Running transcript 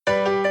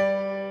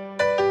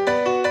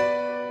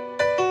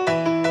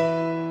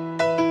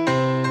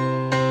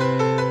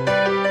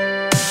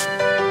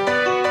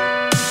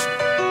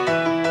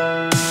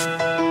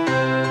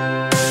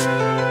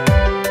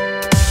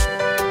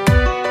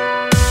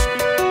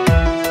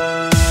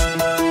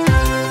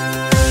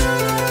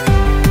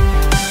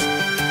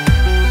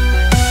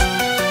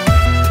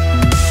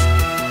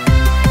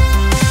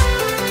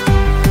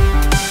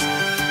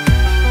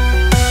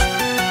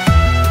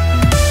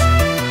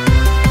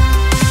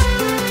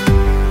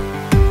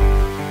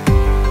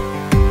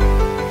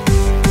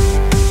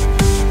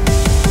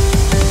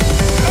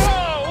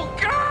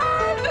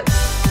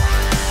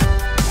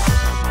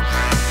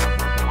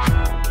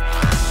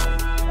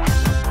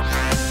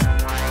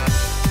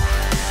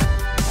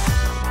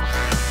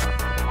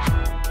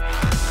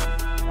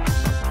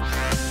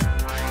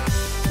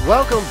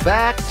Welcome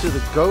back to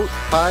the GOAT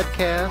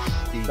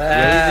Podcast, the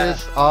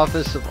greatest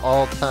office of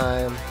all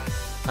time.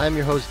 I'm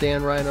your host,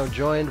 Dan Rhino,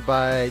 joined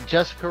by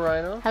Jessica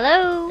Rhino.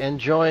 Hello. And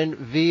joined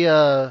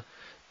via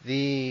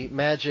the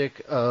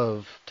magic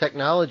of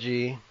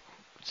technology,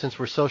 since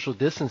we're social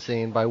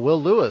distancing, by Will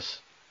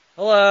Lewis.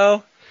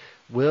 Hello.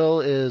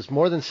 Will is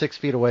more than 6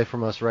 feet away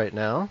from us right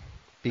now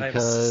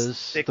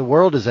because the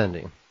world is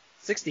ending.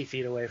 60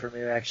 feet away from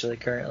you, actually,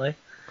 currently.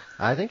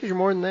 I think you're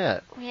more than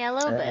that. Yeah, a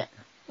little bit.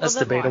 That's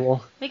debatable.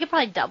 More. We could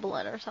probably double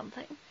it or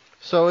something.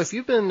 So if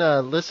you've been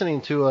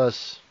listening to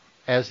us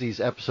as these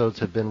episodes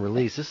have been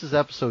released, this is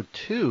episode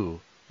 2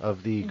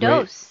 of the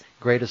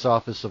greatest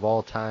office of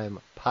all time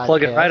podcast.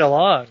 Plug it right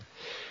along.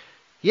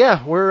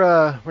 Yeah,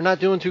 we're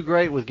not doing too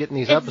great with getting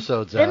these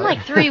episodes out. It's been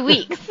like 3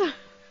 weeks.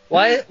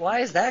 Why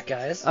is that,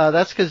 guys?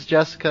 That's because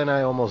Jessica and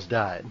I almost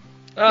died.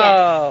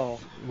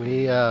 Oh.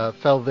 We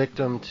fell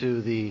victim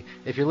to the...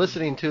 If you're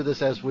listening to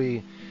this as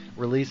we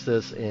release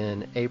this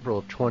in April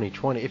of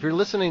 2020, if you're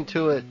listening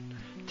to it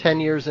 10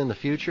 years in the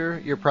future,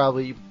 you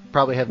probably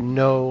have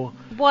no...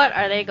 What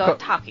are they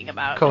talking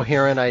about?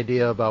 Coherent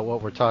idea about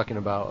what we're talking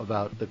about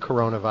the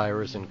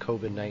coronavirus and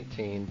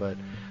COVID-19. But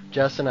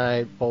Jess and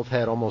I both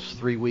had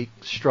almost 3-week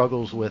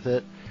struggles with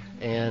it,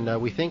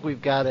 and we think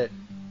we've got it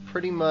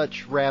pretty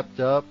much wrapped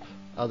up,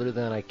 other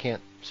than I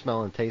can't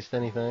smell and taste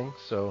anything.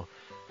 So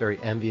very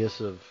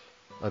envious of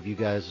you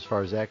guys as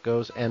far as that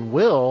goes. And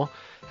Will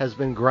has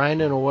been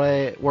grinding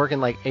away, working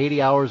like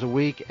 80 hours a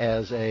week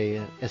as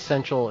a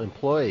essential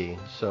employee.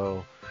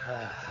 So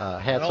hats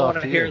off to you. I don't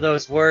want to hear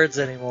those words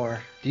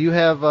anymore. Do you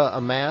have a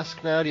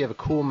mask now? Do you have a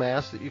cool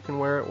mask that you can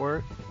wear at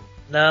work?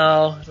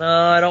 No,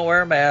 I don't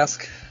wear a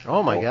mask.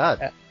 Oh my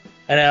God.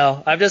 I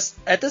know. I'm just,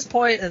 at this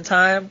point in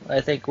time,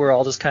 I think we're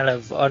all just kind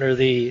of under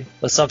the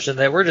assumption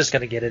that we're just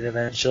going to get it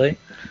eventually.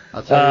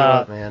 I'll tell you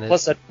what, man.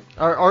 Plus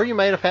or you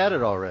might have had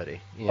it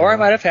already. I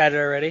might have had it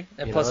already.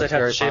 And plus I'd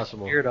have to shave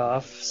my beard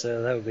off,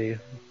 so that would be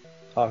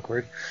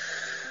awkward.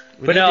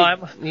 We need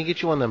to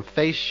get you one of them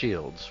face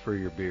shields for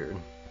your beard.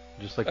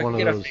 Just like one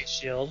of those. A face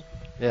shield.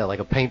 Yeah, like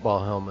a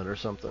paintball helmet or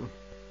something.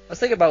 I was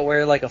thinking about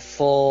wearing like a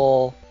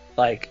full,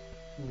 like,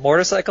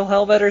 motorcycle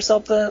helmet or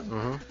something.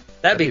 Mm-hmm.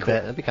 That'd be cool.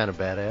 That'd be kind of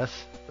badass.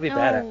 That'd be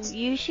badass.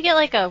 You should get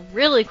like a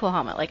really cool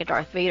helmet, like a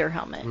Darth Vader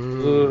helmet.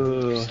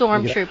 Ooh.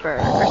 Stormtrooper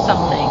or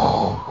something.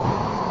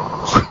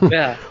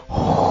 Yeah.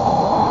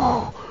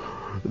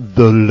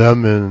 The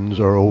lemons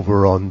are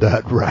over on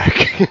that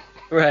rack.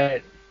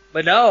 Right.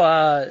 But no,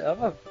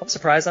 I'm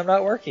surprised I'm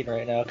not working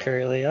right now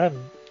currently.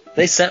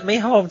 They sent me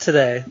home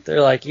today.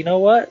 They're like, you know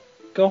what?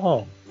 Go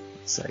home.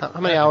 Like, how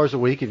many hours a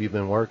week have you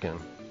been working?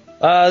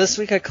 This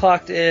week I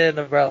clocked in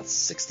about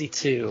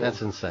 62.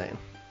 That's insane.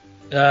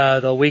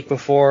 The week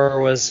before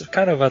was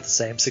kind of about the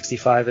same,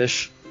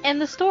 65-ish. And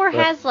the store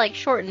has like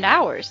shortened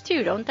hours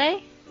too, don't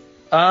they?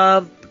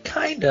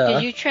 Kinda.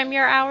 Did you trim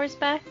your hours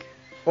back?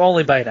 Well,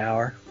 only by an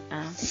hour.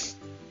 Oh.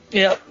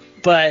 Yeah,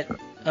 but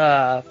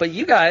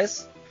you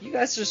guys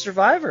are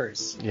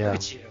survivors. Yeah. Look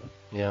at you.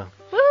 Yeah.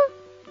 Woo!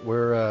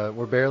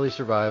 We're barely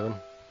surviving.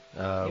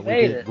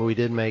 We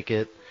did make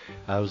it.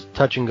 I was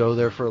touch and go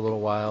there for a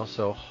little while,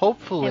 so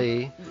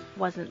hopefully it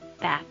wasn't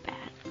that bad.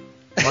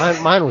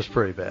 Mine was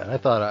pretty bad. I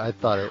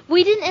thought it.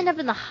 We didn't end up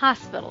in the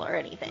hospital or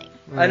anything.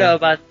 I know,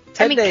 about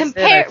 10 days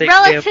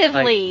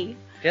relatively.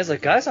 He was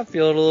like, guys, I'm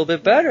feeling a little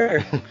bit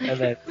better. And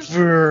then,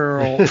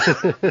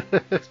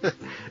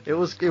 it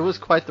was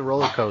quite the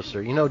roller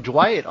coaster. You know,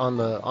 Dwight on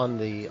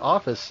the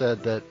Office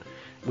said that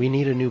we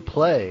need a new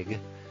plague.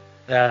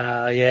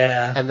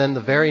 Yeah. And then the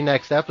very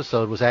next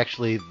episode was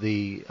actually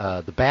the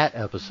Bat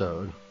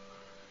episode.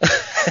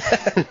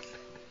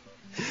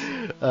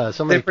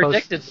 Somebody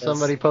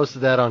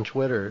posted that on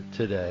Twitter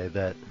today,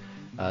 that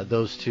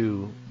those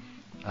two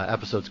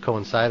episodes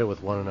coincided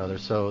with one another.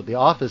 So The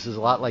Office is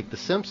a lot like The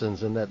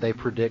Simpsons in that they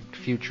predict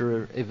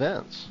future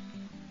events.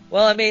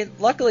 Well, I mean,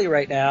 luckily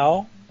right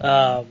now,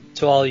 to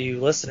all you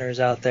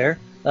listeners out there,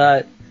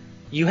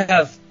 you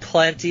have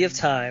plenty of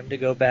time to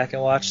go back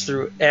and watch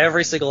through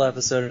every single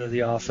episode of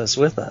The Office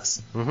with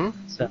us. Mm-hmm.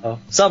 So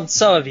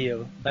some of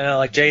you, I know,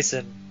 like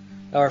Jason,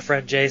 our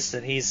friend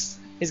Jason, he's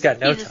got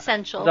no time. He's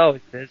essential. He's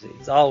always busy.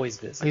 He's always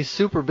busy. He's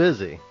super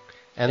busy.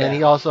 And then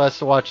he also has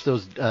to watch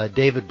those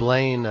David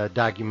Blaine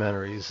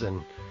documentaries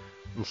and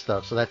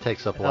stuff, so that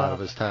takes up a lot of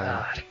his time.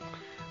 God.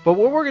 But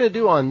what we're going to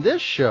do on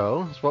this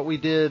show is what we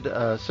did,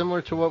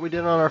 similar to what we did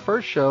on our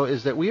first show,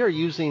 is that we are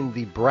using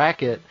the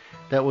bracket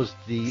that was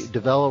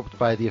developed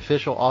by the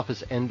official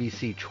Office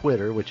NBC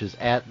Twitter, which is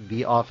at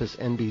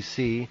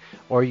 @TheOfficeNBC,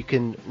 or you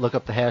can look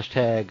up the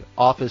hashtag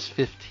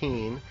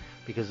Office15,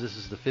 because this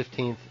is the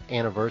 15th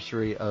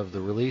anniversary of the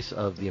release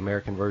of the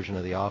American version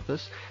of The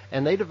Office.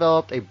 And they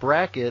developed a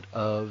bracket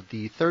of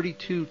the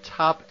 32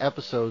 top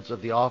episodes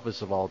of The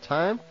Office of all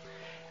time.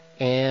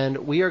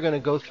 And we are going to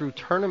go through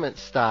tournament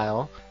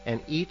style,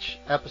 and each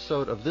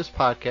episode of this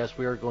podcast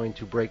we are going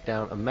to break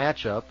down a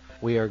matchup.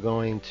 We are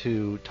going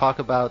to talk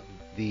about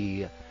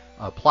the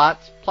plot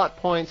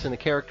points and the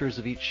characters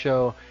of each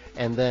show,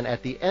 And then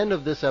at the end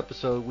of this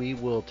episode, we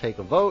will take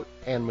a vote,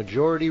 and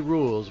majority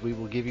rules. We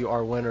will give you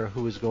our winner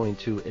who is going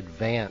to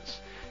advance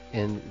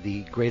in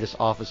the greatest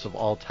office of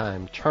all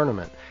time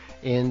tournament.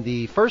 In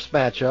the first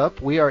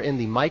matchup, we are in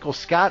the Michael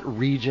Scott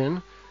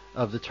region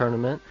of the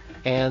tournament,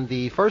 and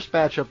the first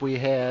matchup we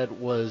had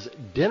was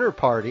Dinner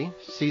Party,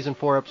 Season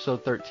 4,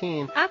 Episode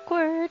 13.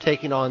 Awkward.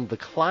 Taking on The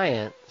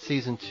Client,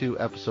 Season 2,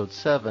 Episode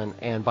 7,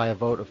 and by a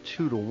vote of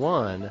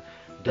 2-1,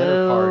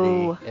 Dinner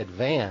Party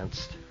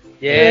advanced.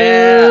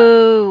 Yeah!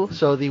 Ooh.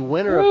 So the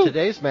winner of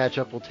today's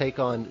matchup will take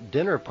on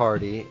Dinner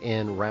Party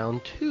in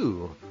round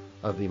 2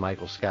 of the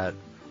Michael Scott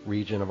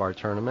region of our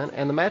tournament.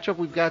 And the matchup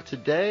we've got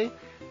today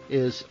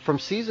is from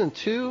Season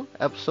 2,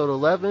 Episode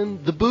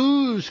 11, The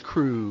Booze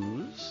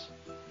Cruise.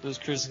 Booze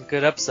Cruise is a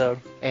good episode.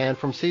 And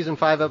from Season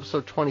 5,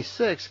 Episode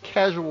 26,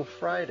 Casual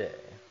Friday.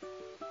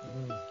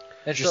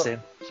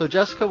 Interesting. So,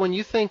 Jessica, when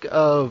you think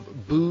of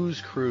Booze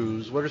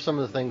Cruise, what are some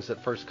of the things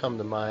that first come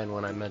to mind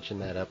when I mention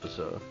that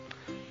episode?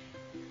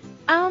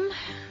 I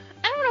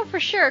don't know for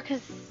sure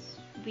because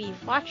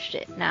we've watched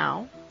it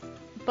now.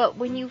 But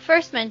when you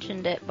first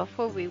mentioned it,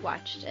 before we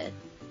watched it,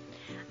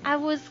 I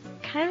was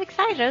kind of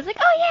excited. I was like,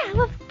 oh yeah, I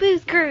love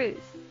Booze Cruise.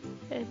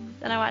 And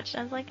then I watched it,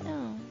 I was like,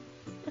 oh,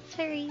 that's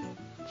very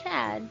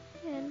sad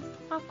and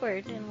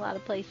awkward in a lot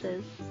of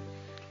places.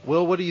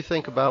 Will, what do you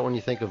think about when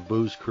you think of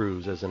Booze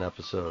Cruise as an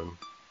episode?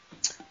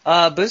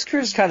 Booze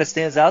Cruise kind of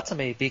stands out to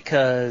me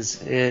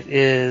because it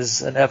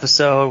is an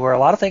episode where a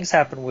lot of things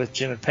happen with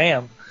Jim and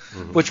Pam,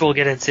 which we'll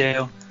get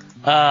into.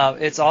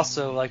 It's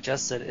also, like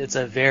Jess said, it's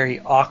a very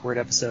awkward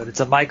episode. It's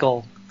a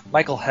Michael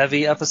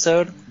heavy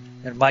episode,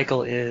 and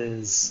Michael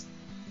is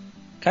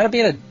kind of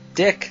being a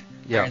dick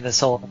in this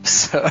whole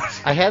episode.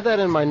 I had that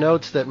in my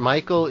notes that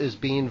Michael is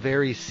being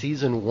very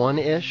Season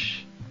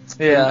 1-ish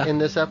in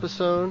this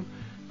episode.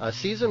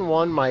 Season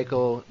 1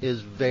 Michael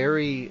is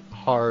very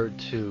hard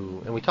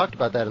to, and we talked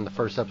about that in the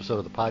first episode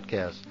of the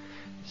podcast.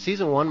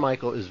 Season 1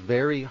 Michael is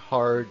very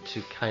hard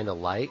to kind of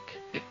like,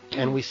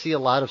 and we see a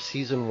lot of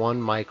Season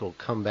 1 Michael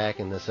come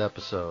back in this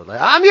episode. Like,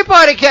 I'm your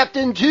party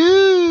captain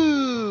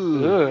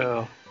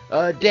too!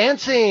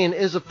 Dancing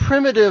is a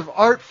primitive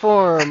art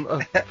form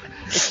of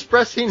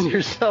expressing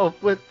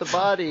yourself with the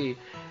body.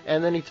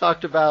 And then he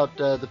talked about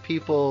the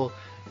people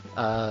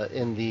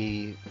in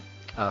the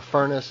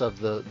furnace of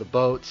the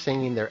boat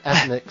singing their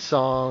ethnic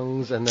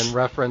songs, and then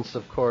reference,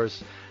 of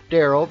course,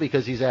 Daryl,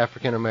 because he's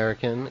African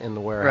American in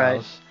the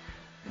warehouse.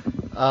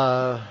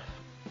 Right.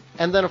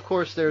 And then, of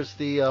course, there's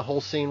the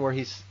whole scene where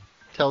he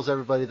tells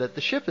everybody that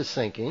the ship is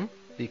sinking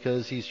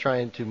because he's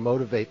trying to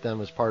motivate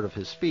them as part of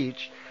his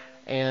speech.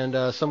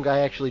 And some guy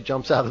actually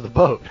jumps out of the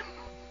boat.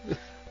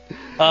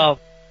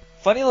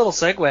 Funny little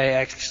segue,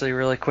 actually,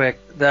 really quick.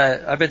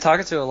 That I've been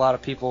talking to a lot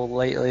of people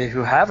lately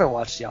who haven't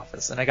watched The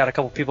Office, and I got a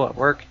couple people at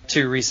work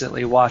to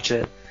recently watch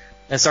it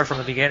and start from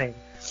the beginning.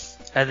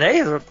 And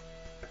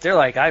they're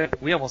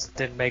like, we almost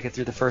didn't make it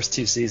through the first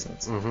 2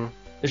 seasons. Mm-hmm.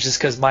 It's just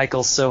because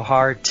Michael's so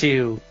hard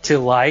to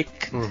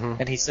like,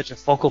 and he's such a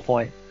focal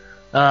point.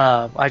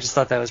 I just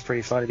thought that was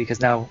pretty funny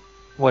because now,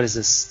 what is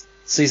this?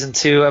 Season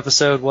 2,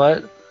 episode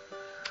what?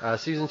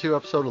 Season 2,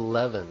 episode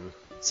 11.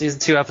 Season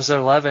 2, episode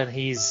 11,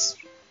 he's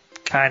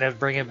kind of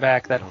bringing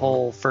back that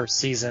whole first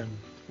season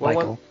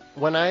Michael.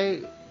 When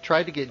I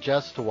tried to get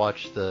Jess to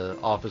watch The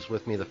Office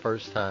with me the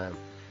first time,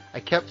 I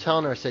kept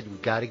telling her, I said,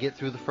 you've got to get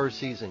through the first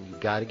season. You've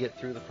got to get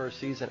through the first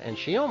season. And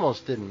she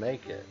almost didn't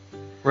make it.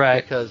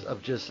 Right. Because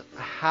of just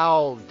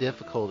how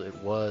difficult it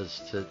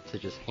was to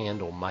just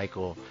handle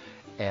Michael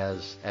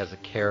as a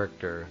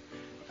character.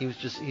 He's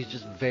just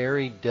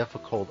very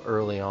difficult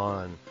early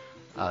on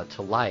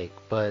to like.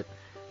 But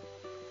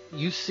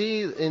you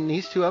see in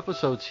these 2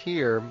 episodes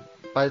here,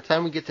 by the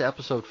time we get to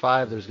episode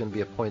 5, there's going to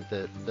be a point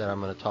that I'm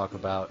going to talk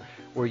about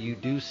where you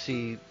do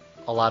see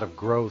a lot of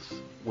growth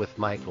with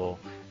Michael.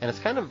 And it's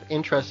kind of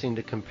interesting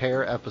to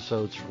compare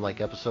episodes from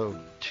like episode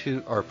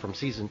 2 or from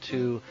season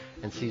 2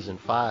 and season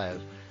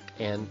 5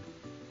 and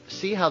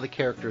see how the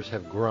characters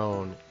have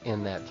grown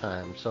in that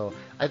time. So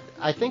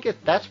I think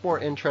that's more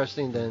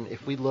interesting than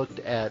if we looked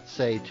at,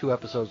 say, 2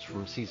 episodes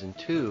from season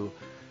 2.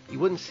 You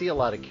wouldn't see a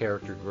lot of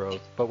character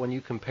growth, but when you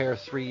compare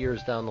 3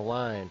 years down the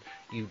line,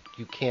 you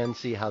can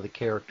see how the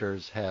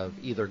characters have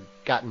either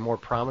gotten more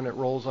prominent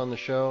roles on the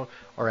show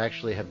or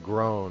actually have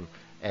grown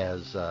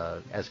as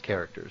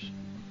characters.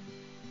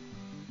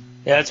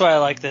 Yeah, that's why I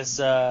like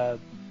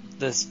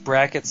this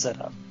bracket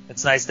setup.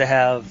 It's nice to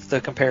have the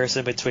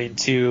comparison between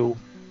 2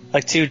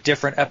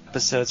 different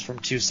episodes from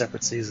 2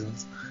 separate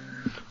seasons.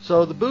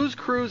 So the Booze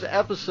Cruise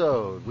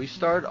episode, we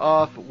start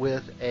off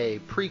with a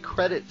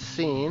pre-credit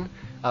scene.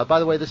 By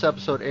the way, this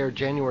episode aired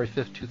January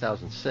 5th,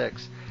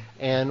 2006.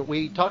 And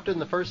we talked in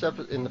the first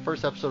episode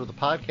of the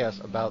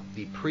podcast about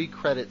the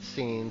pre-credit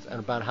scenes and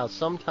about how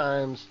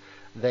sometimes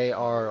they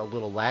are a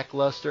little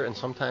lackluster and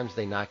sometimes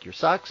they knock your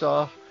socks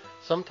off.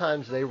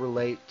 Sometimes they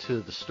relate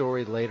to the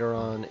story later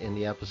on in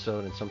the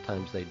episode and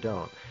sometimes they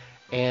don't.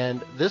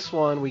 And this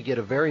one, we get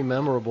a very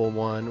memorable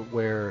one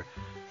where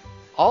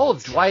all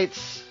of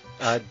Dwight's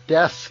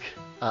desk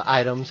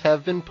items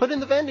have been put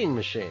in the vending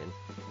machine.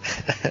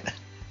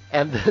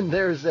 And then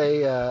there's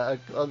a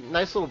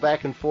nice little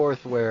back and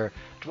forth where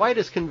Dwight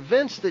is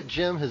convinced that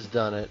Jim has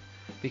done it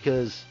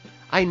because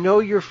I know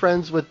you're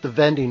friends with the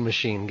vending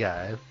machine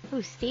guy.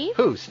 Who, Steve?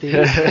 Who,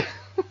 Steve?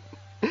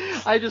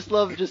 I just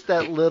love just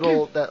that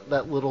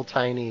little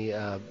tiny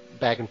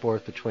back and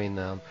forth between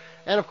them.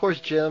 And of course,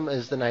 Jim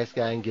is the nice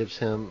guy and gives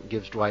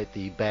Dwight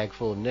the bag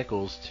full of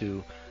nickels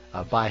to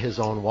buy his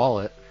own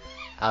wallet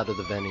out of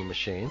the vending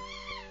machine.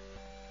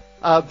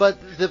 But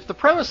the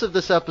premise of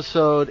this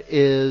episode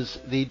is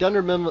the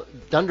Dunder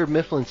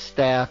Mifflin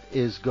staff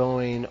is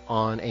going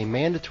on a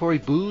mandatory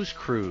booze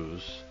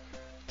cruise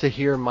to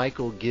hear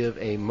Michael give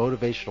a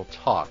motivational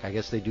talk. I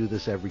guess they do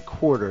this every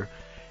quarter,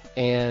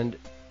 and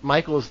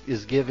Michael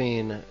is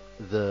giving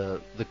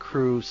the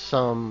crew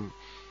some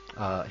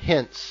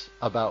hints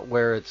about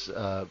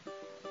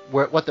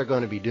what they're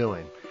going to be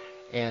doing.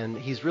 And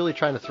he's really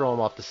trying to throw them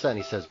off the scent.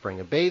 He says, bring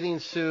a bathing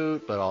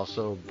suit, but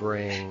also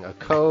bring a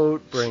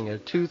coat, bring a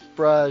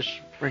toothbrush.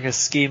 Bring a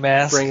ski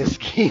mask.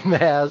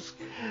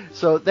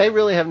 So they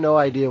really have no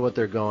idea what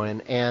they're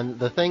going. And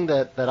the thing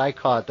that I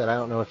caught, that I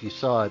don't know if you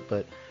saw it,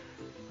 but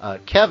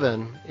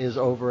Kevin is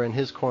over in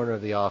his corner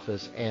of the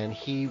office, and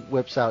he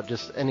whips out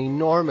just an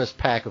enormous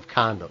pack of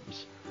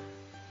condoms.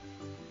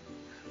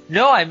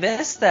 No, I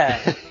missed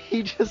that.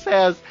 He just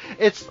has,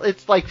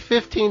 it's like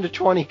 15 to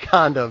 20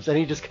 condoms, and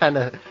he just kind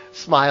of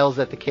smiles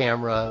at the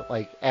camera,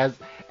 like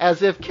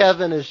as if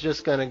Kevin is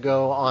just going to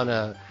go on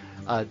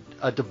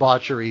a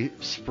debauchery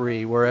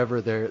spree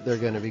wherever they're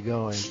going to be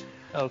going.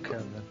 Oh,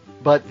 Kevin.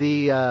 But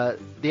the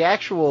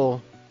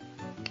actual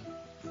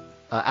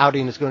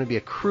outing is going to be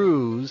a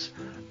cruise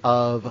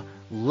of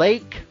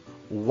Lake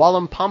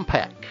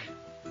Wallenpaupack,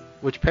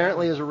 which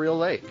apparently is a real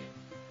lake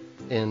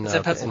in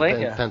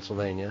Pennsylvania.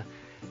 Pennsylvania.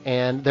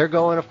 And they're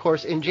going, of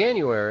course, in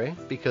January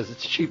because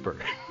it's cheaper.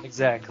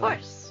 Exactly. Of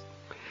course.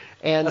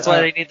 And that's why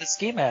they need the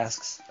ski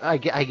masks. I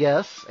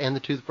guess, and the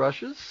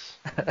toothbrushes,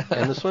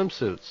 and the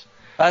swimsuits.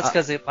 That's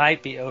because it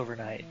might be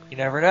overnight. You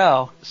never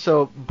know.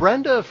 So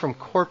Brenda from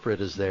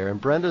Corporate is there, and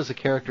Brenda's a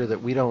character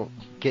that we don't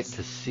get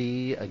to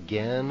see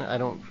again. I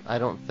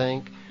don't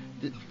think.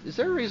 Is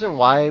there a reason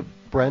why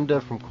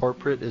Brenda from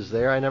Corporate is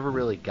there? I never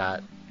really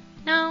got.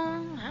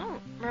 No, I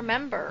don't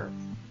remember.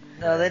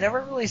 No, they never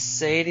really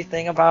say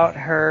anything about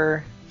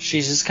her.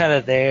 She's just kind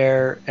of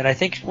there, and I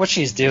think what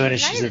she's doing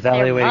is she's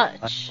evaluating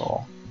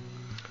Michael.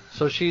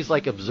 So she's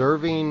like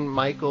observing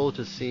Michael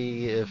to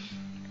see if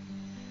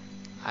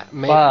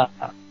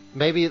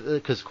maybe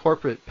because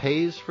Corporate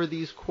pays for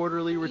these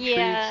quarterly retreats.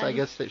 Yeah, I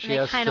guess that she they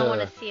has to. kind of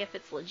want to see if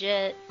it's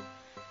legit.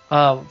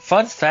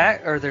 Fun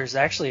fact, or there's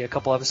actually a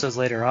couple episodes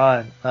later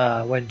on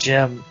when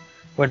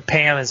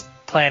Pam is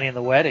planning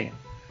the wedding,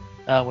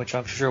 which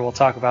I'm sure we'll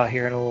talk about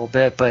here in a little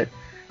bit, but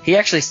he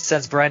actually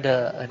sends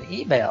Brenda an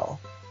email,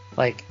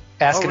 like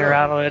asking her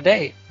out on a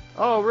date.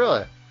 Oh,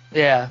 really?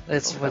 Yeah,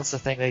 that's the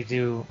thing they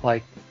do.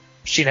 Like,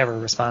 she never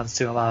responds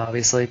to him,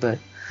 obviously, but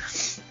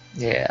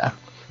yeah.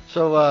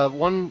 So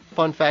one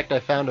fun fact I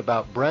found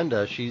about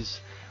Brenda, she's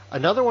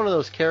another one of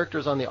those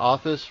characters on The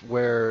Office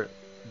where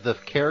the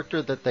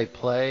character that they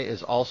play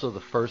is also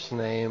the first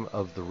name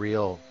of the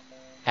real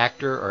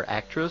actor or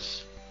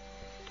actress.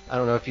 I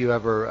don't know if you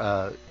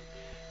ever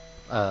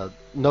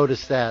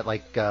noticed that,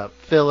 like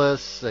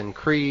Phyllis and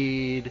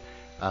Creed,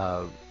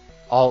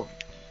 all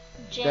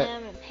Jim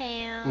and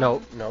Pam.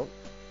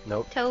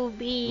 Nope.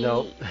 Toby.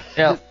 Nope.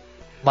 Yeah.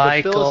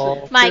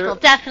 Michael. Michael,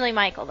 definitely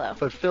Michael though.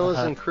 But Phyllis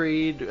and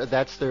Creed,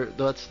 that's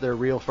their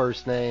real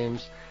first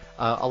names.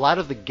 A lot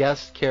of the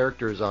guest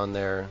characters on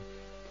there,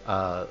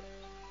 I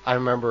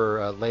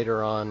remember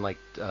later on, like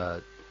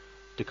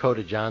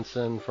Dakota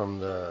Johnson from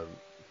the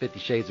 50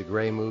 Shades of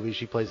Grey movie.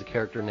 She plays a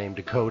character named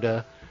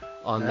Dakota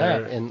on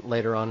there, and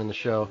later on in the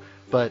show.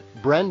 But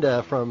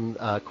Brenda from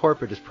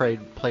Corporate is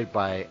played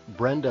by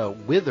Brenda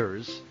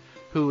Withers,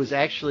 who is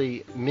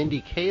actually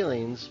Mindy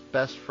Kaling's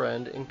best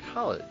friend in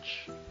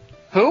college.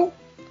 Who?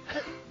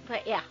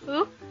 But yeah,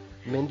 who?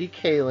 Mindy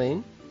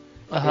Kaling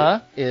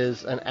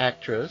is an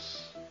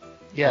actress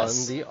on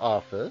The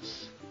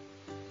Office.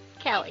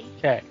 Kelly.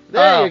 Okay.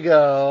 There you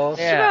go.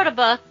 She wrote a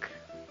book.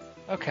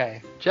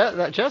 Okay.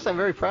 Jess, I'm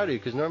very proud of you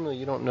because normally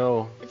you don't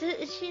know.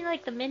 Is she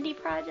like the Mindy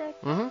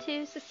Project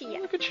too? So see,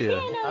 Look at you. Yeah,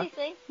 I know these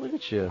things. Look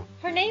at you.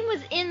 Her name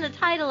was in the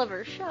title of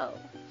her show,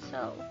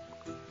 so.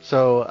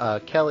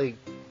 So Kelly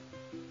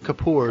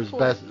Kapoor's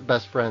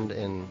best friend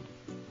in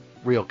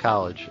real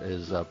college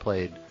is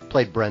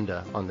played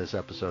Brenda on this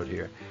episode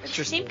here.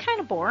 She seemed kind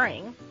of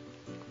boring.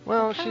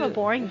 Well, Kind of a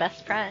boring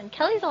best friend.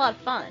 Kelly's a lot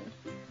of fun.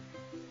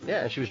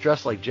 Yeah, and she was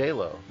dressed like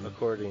J-Lo,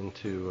 according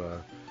to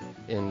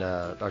in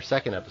our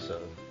second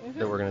episode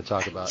that we're going to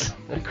talk about,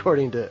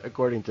 according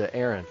to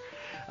Aaron.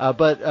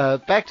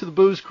 But back to the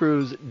booze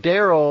cruise.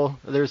 Daryl,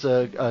 there's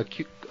a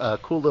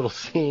cool little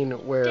scene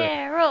where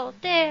Daryl.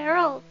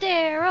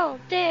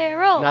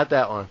 Not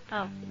that one.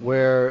 Oh.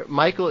 Where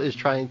Michael is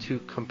trying to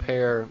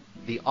compare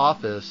The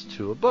Office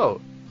to a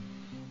boat,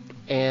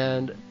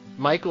 and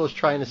Michael is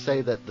trying to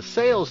say that the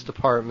sales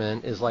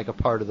department is like a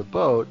part of the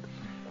boat.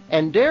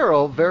 And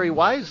Daryl very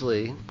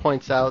wisely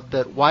points out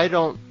that why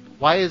don't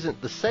why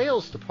isn't the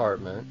sales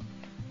department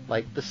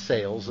like the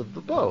sales of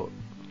the boat?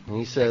 And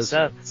he says,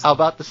 how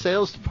about the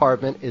sales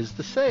department is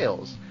the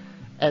sales?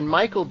 And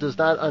Michael does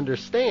not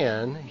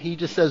understand. He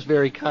just says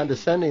very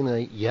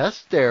condescendingly,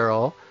 yes,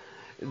 Daryl,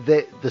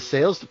 the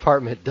sales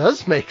department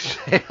does make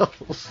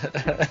sales.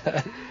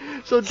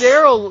 So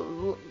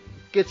Daryl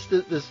gets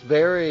this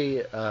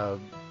very,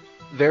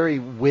 very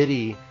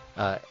witty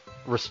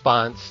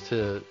response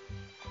to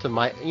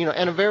Mike,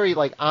 and a very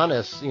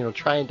honest,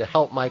 trying to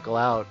help Michael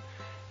out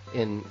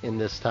in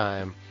this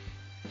time.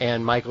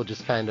 And Michael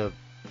just kind of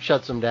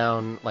shuts him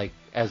down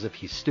as if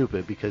he's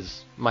stupid,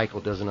 because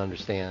Michael doesn't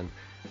understand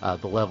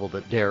the level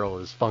that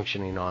Daryl is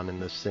functioning on in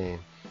this scene.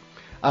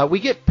 We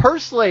get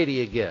Purse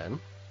Lady again.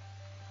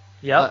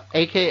 Yep.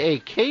 A.K.A.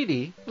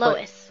 Katie.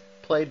 Lois.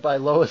 Played by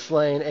Lois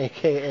Lane,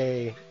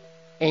 A.K.A.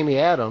 Amy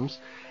Adams.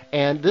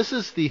 And this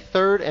is the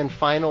third and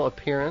final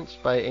appearance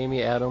by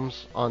Amy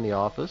Adams on The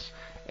Office.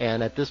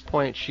 And at this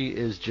point, she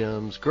is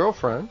Jim's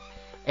girlfriend.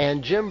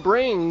 And Jim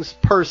brings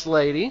Purse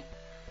Lady,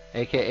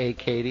 a.k.a.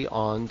 Katie,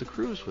 on the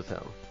cruise with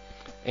him.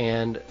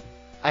 And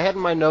I had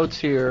in my notes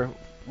here,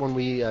 when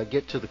we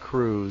get to the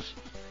cruise,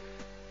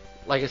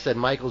 like I said,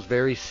 Michael's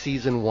very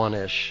season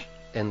one-ish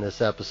in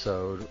this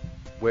episode,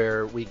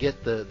 where we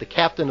get the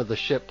captain of the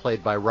ship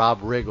played by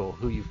Rob Riggle,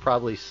 who you've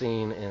probably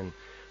seen in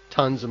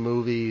tons of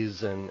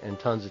movies and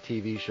tons of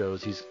TV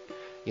shows. He's,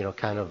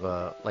 kind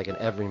of like an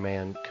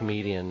everyman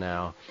comedian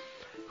now,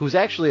 who's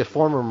actually a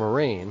former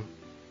Marine,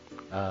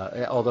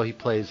 although he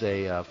plays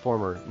a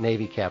former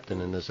Navy captain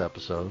in this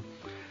episode.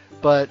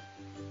 But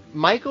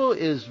Michael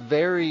is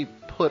very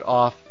put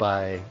off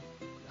by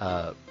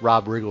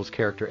Rob Riggle's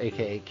character,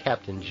 a.k.a.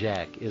 Captain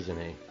Jack, isn't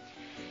he?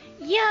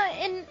 Yeah,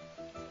 and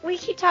we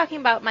keep talking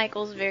about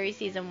Michael's very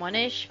season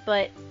one-ish,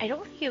 but I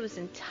don't think it was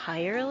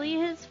entirely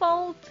his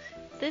fault.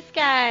 This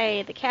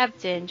guy, the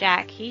captain,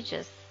 Jack, he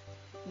just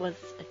was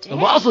a dick.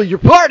 I'm also your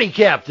party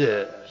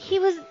captain! He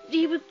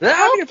poked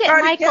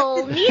at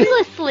Michael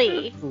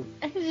needlessly.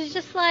 And he was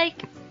just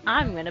like,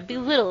 I'm gonna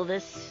belittle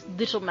this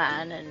little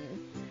man and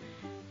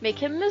make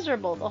him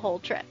miserable the whole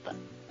trip.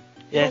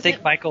 Yeah, I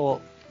think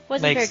Michael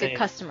wasn't very good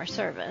customer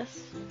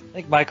service. I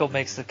think Michael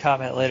makes the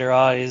comment later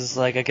on. He's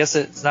like, I guess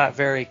it's not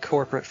very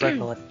corporate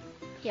friendly.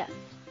 Yes.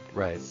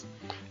 Right.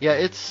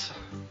 Yeah,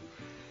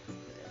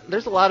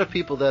 there's a lot of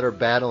people that are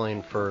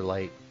battling for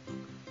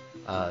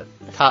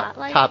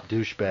top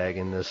douchebag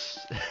in this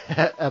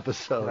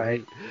episode.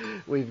 Right.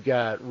 We've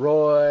got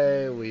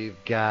Roy. We've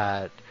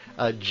got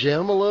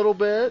Jim a little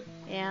bit.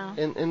 Yeah.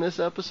 In this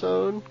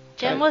episode.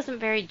 Jim wasn't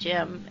very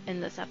Jim in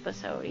this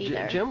episode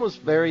either. Jim was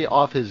very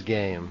off his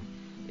game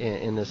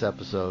in this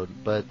episode,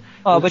 but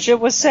but Jim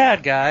was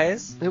sad,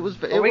 guys. It was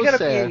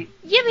sad.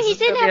 Yeah, but he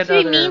didn't have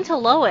to be mean to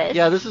Lois.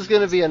 Yeah, this is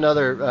going to be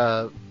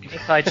another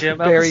Jim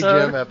very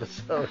episode? Jim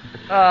episode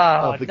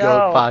of the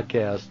GOAT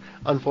podcast.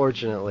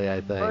 Unfortunately, I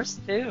think.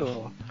 First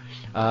two.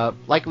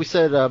 Like we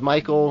said,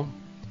 Michael,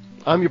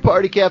 I'm your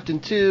party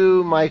captain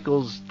too.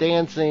 Michael's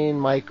dancing.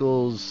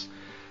 Michael's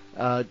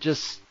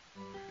just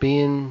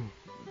being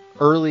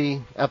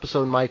early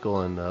episode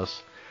Michael in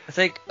this. I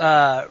think,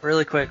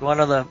 really quick, one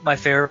of my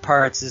favorite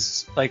parts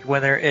is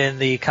when they're in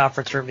the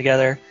conference room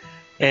together,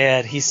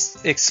 and he's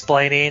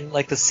explaining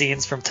the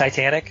scenes from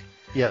Titanic.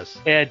 Yes.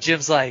 And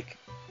Jim's like,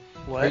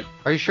 "What?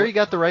 Are you sure you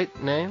got the right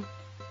name?"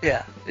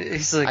 Yeah.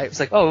 He's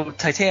like, "Oh,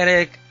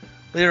 Titanic."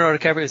 Leonardo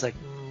DiCaprio. He's like,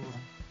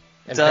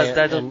 that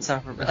doesn't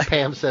sound familiar.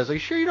 Pam says, "Are you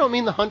sure you don't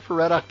mean the Hunt for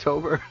Red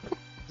October?"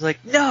 He's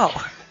like, "No."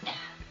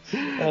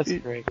 That's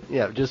great.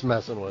 Yeah, just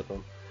messing with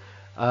him.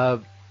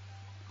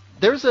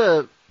 There's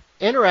a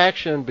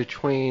interaction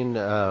between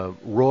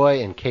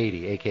Roy and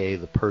Katie, a.k.a.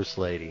 the Purse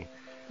Lady.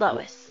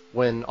 Lois.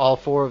 When all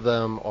four of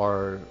them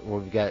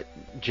we've got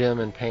Jim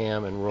and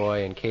Pam and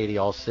Roy and Katie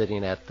all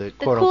sitting at the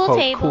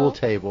quote-unquote cool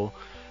table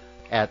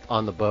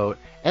on the boat.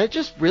 And it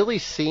just really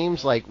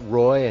seems like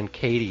Roy and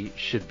Katie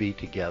should be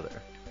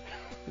together.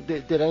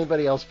 Did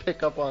anybody else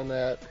pick up on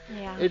that?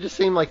 Yeah. It just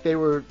seemed like they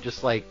were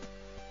just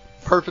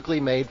perfectly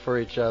made for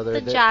each other.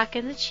 The jock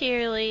and the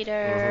cheerleader.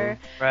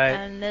 Mm-hmm. Right.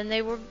 And then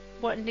they were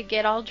wanting to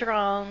get all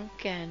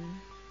drunk, and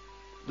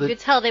you could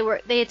tell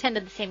they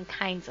attended the same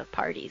kinds of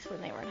parties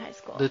when they were in high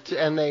school.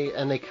 And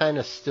they kind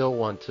of still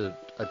want to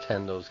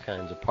attend those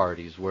kinds of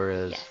parties,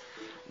 whereas yes.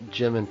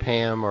 Jim and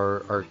Pam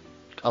are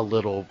a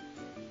little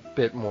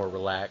bit more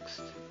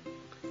relaxed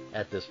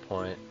at this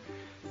point.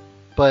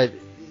 But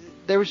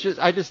there was just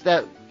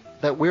that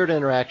weird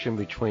interaction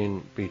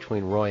between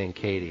Roy and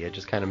Katie. It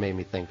just kind of made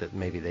me think that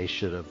maybe they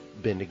should have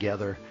been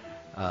together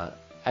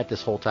at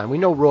this whole time. We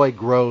know Roy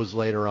grows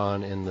later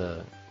on in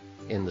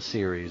the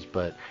series,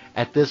 but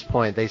at this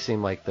point they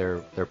seem like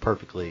they're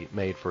perfectly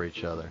made for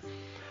each other.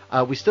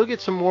 We still get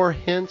some more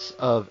hints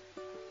of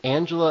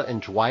Angela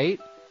and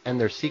Dwight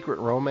and their secret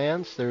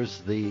romance. There's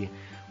the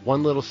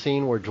one little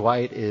scene where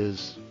Dwight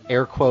is,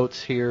 air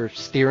quotes here,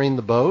 steering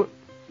the boat,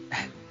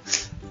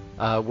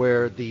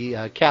 where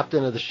the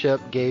captain of the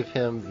ship gave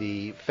him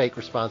the fake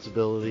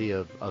responsibility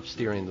of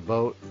steering the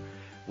boat,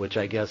 which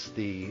I guess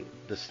the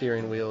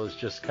steering wheel is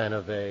just kind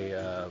of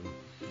a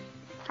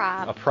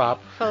A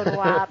prop. photo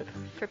op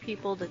for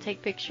people to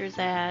take pictures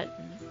at.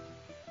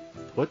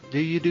 What do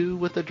you do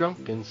with a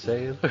drunken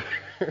sailor?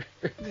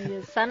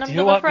 You send them Do to you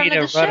the want front me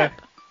of to the run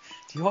ship.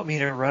 Do you want me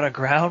to run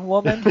aground,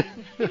 woman?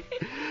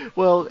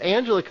 Well,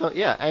 Angela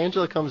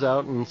comes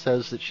out and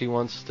says that she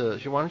wants to.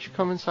 Why don't you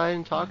come inside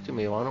and talk to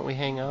me? Why don't we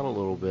hang out a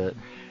little bit?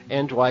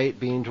 And Dwight,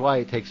 being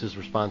Dwight, takes his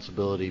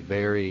responsibility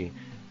very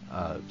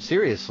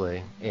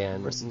seriously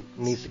and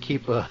needs to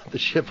keep the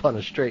ship on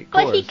a straight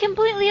course. But he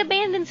completely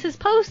abandons his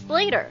post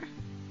later.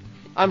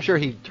 I'm sure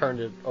he turned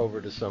it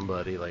over to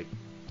somebody like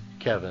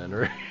Kevin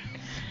or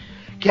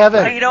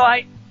Kevin. You know,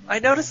 I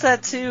noticed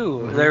that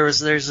too. Mhm.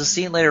 There's a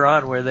scene later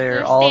on where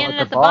they're all standing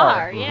at the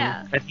bar,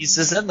 yeah. and he's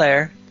just in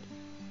there.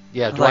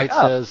 Yeah, I'm Dwight like,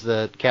 oh. says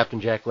that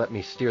Captain Jack let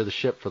me steer the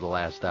ship for the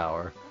last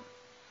hour.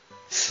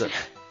 So,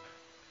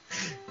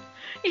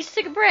 He just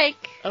took a break.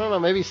 I don't know,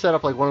 maybe he set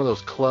up like one of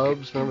those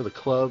clubs. Remember the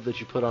club that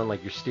you put on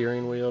like your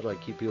steering wheel to like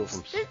keep people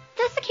from...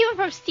 That's to keep him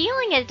from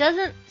stealing it. It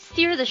doesn't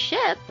steer the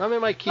ship. I mean,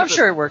 it might keep I'm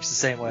sure it works the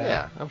same way.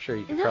 Yeah, I'm sure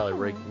you could No.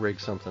 probably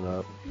rig something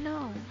up.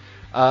 No.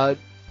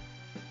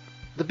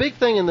 The big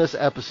thing in this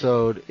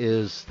episode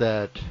is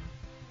that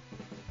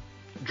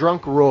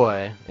Drunk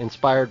Roy,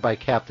 inspired by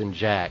Captain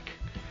Jack,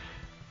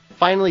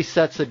 finally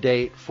sets a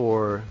date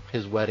for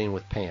his wedding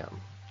with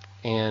Pam.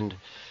 And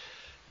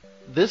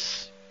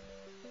this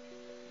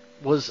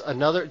was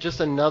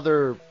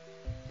another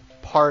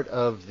part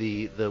of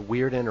the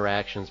weird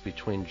interactions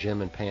between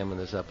Jim and Pam in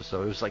this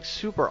episode. It was like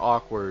super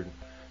awkward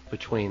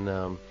between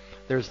them.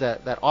 There's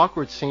that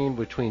awkward scene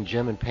between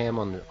Jim and Pam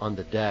on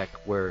the deck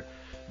where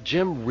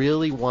Jim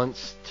really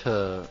wants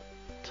to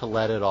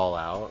let it all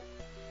out.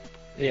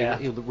 Yeah.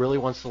 He really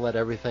wants to let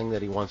everything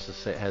that he wants to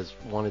say, has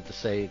wanted to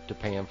say to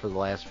Pam for the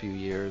last few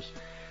years.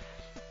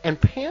 And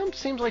Pam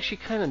seems like she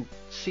kind of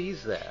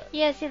sees that.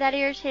 Yeah, see, that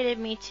irritated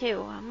me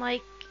too. I'm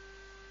like,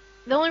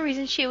 the only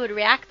reason she would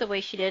react the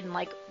way she did and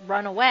like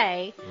run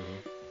away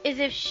is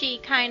if she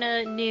kind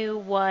of knew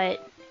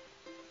what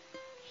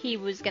he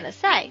was gonna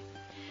say.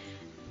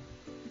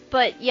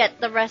 But yet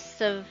the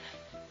rest of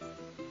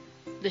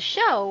the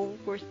show,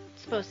 we're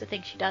supposed to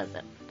think she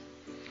doesn't.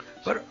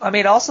 But I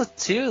mean, also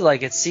too,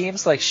 like it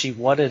seems like she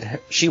wanted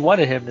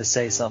him to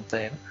say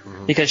something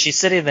because she's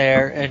sitting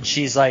there and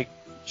she says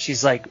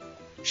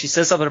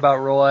something about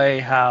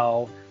Roy,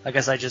 how I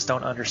guess I just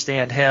don't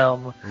understand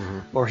him,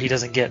 or he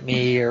doesn't get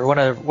me, or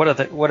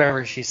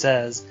whatever she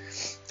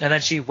says, and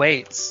then she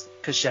waits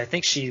because I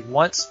think she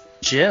wants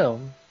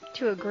Jim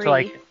To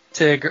agree.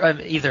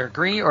 to either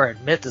agree or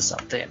admit to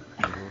something,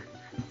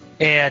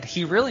 and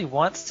he really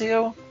wants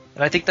to.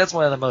 And I think that's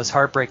one of the most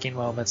heartbreaking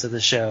moments of the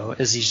show,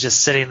 is he's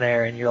just sitting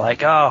there and you're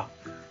like, oh,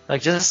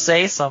 like just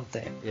say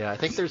something. Yeah, I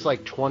think there's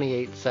like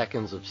 28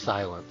 seconds of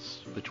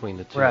silence between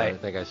the two. Right. I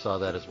think I saw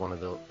that as one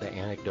of the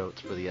anecdotes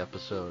for the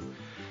episode.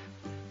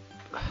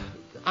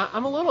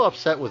 I'm a little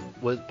upset with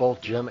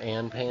both Jim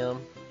and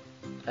Pam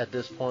at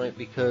this point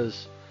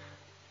because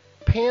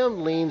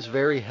Pam leans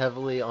very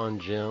heavily on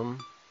Jim.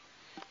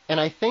 And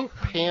I think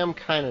Pam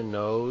kind of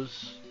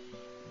knows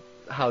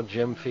how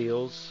Jim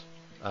feels.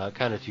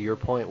 Kind of to your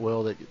point,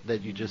 Will,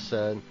 that you just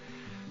said.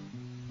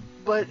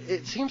 But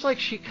it seems like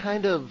she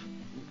kind of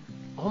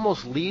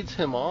almost leads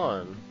him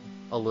on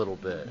a little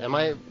bit. Am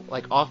I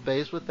like off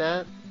base with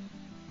that?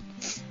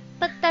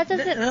 But that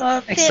doesn't No,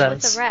 that makes fit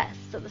with sense. the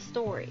rest of the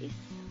stories.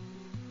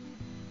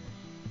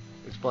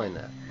 Explain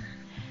that.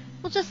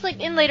 Well, just like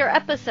in later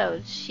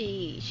episodes,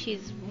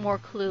 she's more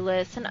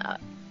clueless, and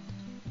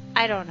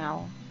I don't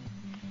know.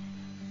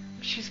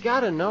 She's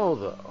got to know,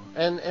 though.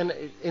 And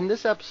in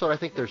this episode, I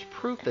think there's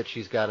proof that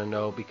she's got to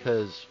know,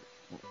 because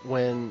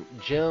when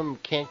Jim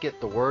can't get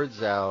the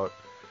words out,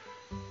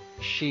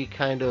 she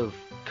kind of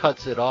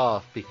cuts it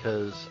off,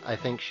 because I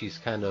think she's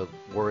kind of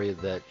worried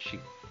that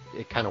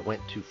it kind of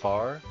went too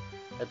far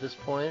at this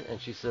point, and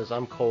she says,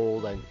 "I'm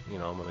cold. I'm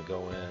going to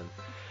go in."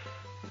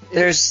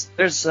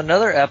 There's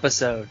another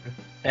episode,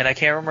 and I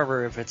can't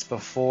remember if it's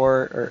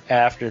before or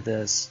after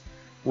this,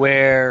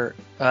 where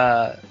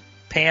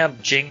Pam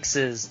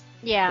jinxes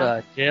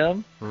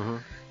Jim,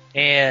 and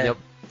Yep.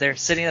 they're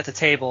sitting at the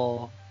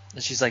table,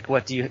 and she's like,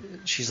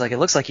 she's like, "It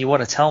looks like you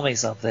want to tell me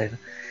something,"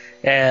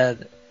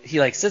 and he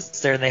like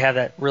sits there, and they have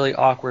that really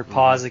awkward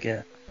pause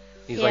again.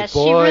 He's Yeah, like, she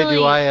 "Boy, really-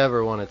 do I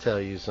ever want to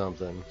tell you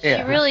something." She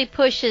Yeah. really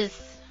pushes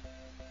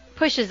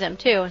him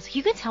too. It's like,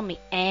 you can tell me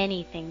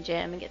anything,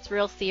 Jim. It gets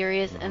real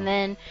serious, and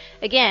then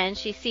again,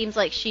 she seems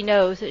like she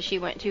knows that she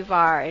went too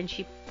far, and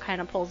she kind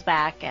of pulls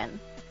back. And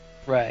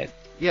Right.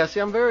 Yeah,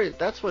 see,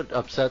 that's what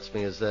upsets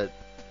me, is that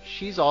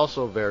she's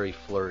also very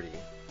flirty.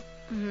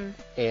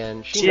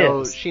 And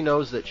she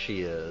knows that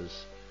she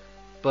is,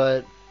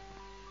 but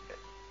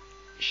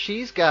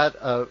she's got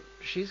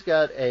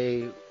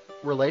a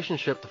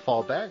relationship to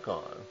fall back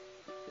on,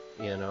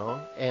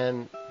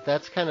 and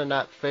that's kind of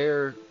not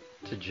fair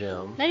to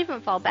Jim. not even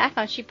fall back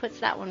on. She puts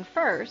that one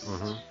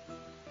 1st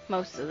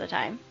most of the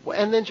time.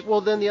 And then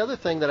the other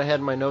thing that I had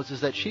in my notes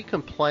is that she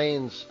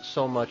complains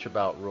so much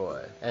about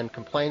Roy, and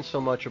complains so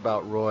much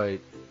about Roy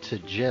to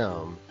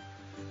Jim,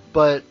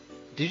 but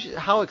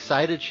how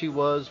excited she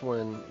was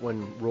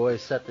when Roy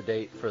set the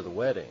date for the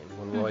wedding?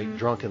 When Roy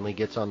drunkenly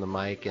gets on the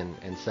mic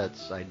and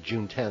sets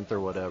June 10th or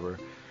whatever.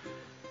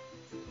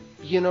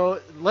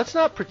 Let's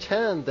not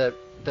pretend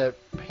that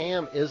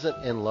Pam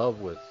isn't in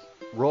love with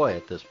Roy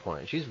at this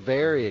point. She's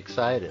very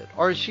excited.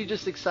 Or is she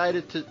just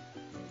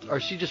or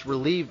is she just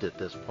relieved at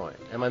this point?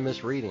 Am I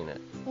misreading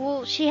it?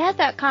 Well, she had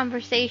that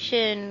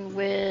conversation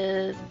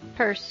with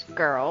Purse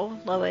Girl,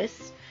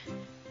 Lois,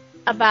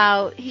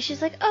 about,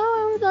 she's like,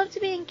 oh, I would love to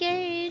be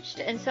engaged.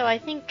 And so I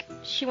think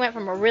she went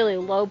from a really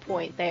low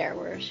point there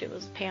where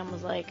Pam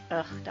was like,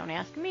 ugh, don't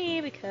ask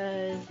me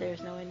because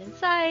there's no end in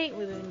sight.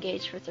 We've been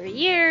engaged for 3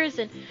 years.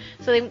 And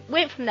so they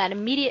went from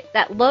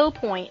that low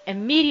point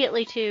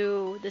immediately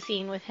to the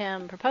scene with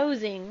him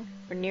proposing,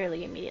 or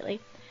nearly immediately.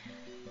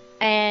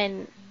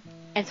 And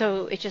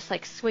so it just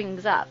like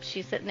swings up.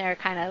 She's sitting there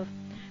kind of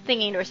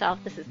thinking to herself,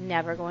 this is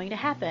never going to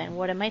happen.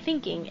 What am I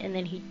thinking? And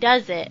then he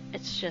does it.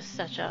 It's just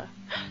such a,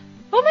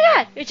 oh my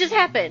God, it just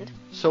happened.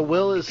 So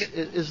Will,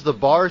 is the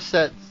bar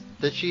set,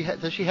 does she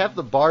have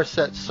the bar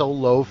set so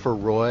low for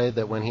Roy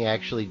that when he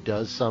actually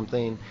does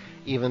something,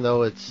 even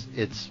though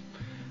it's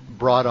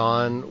brought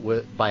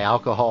on by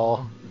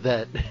alcohol,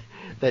 that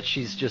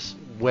she's just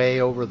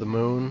way over the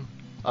moon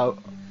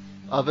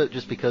of it,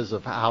 just because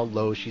of how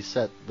low she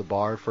set the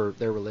bar for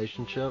their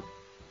relationship?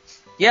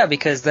 Yeah,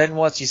 because then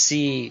once you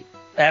see,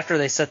 after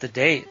they set the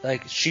date,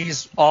 like,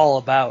 she's all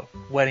about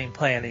wedding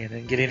planning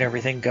and getting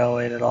everything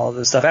going and all of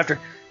this stuff.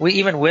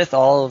 Even with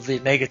all of the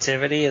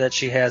negativity that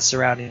she has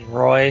surrounding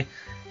Roy,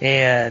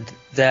 and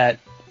that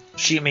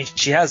she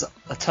has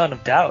a ton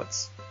of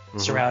doubts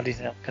surrounding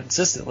him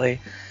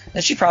consistently,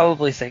 and she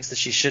probably thinks that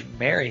she shouldn't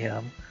marry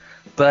him.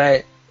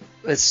 But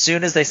as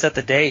soon as they set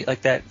the date,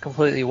 like, that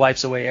completely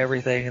wipes away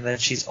everything, and then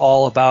she's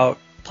all about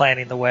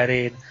planning the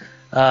wedding.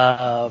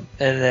 And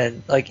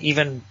then, like,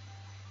 even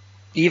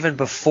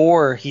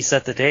before he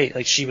set the date,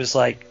 like, she was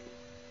like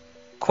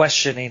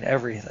questioning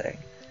everything.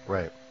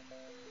 Right.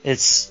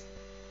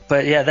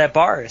 But yeah, that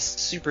bar is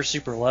super,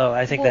 super low.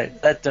 I think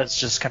that does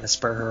just kind of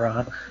spur her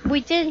on.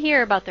 We did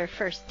hear about their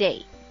first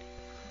date.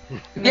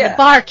 Yeah. The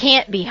bar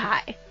can't be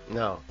high.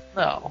 No.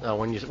 No.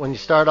 When you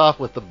start off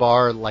with the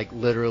bar like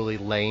literally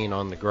laying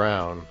on the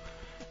ground,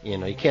 you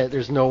can't.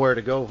 There's nowhere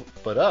to go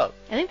but up.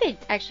 I think they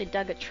actually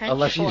dug a trench.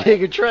 Unless you for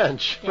dig it. a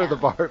trench for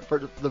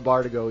the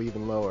bar to go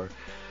even lower.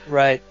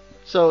 Right.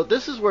 So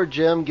this is where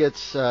Jim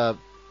gets.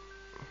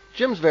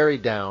 Jim's very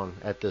down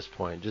at this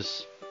point.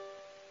 Just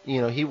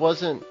he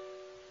wasn't.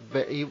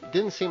 He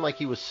didn't seem like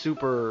he was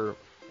super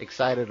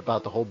excited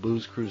about the whole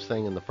booze cruise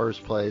thing in the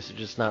first place. It's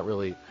just not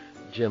really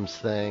Jim's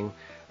thing.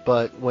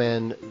 But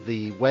when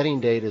the wedding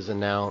date is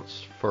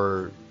announced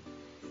for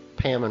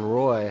Pam and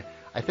Roy,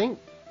 I think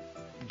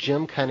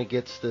Jim kind of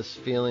gets this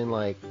feeling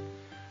like,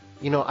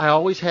 I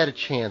always had a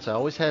chance, and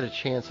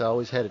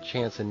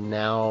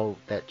now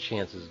that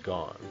chance is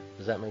gone.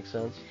 Does that make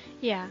sense?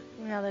 Yeah.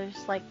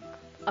 There's like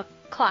a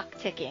clock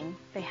ticking.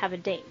 They have a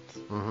date.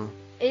 Mm-hmm.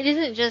 It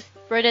isn't just,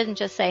 Roy doesn't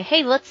just say,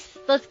 hey, let's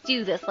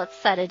do this, let's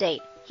set a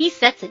date. He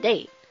sets a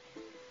date.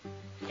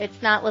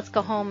 It's not, let's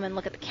go home and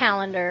look at the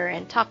calendar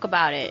and talk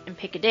about it and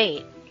pick a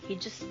date. He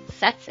just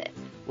sets it.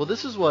 Well,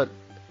 this is what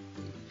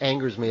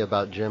angers me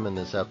about Jim in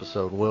this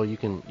episode. Will, you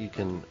can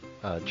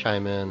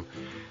chime in.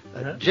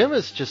 Jim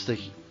is just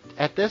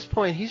at this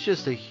point, he's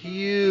just a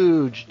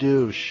huge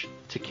douche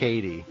to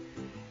Katie.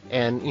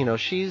 And,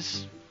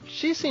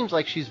 she seems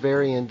like she's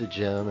very into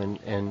Jim,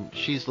 and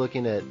she's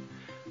looking at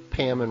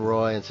Pam and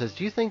Roy and says,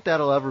 do you think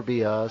that'll ever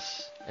be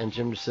us? And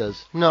Jim just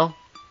says, no.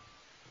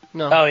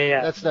 Oh,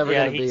 yeah. That's never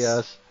going to be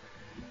us.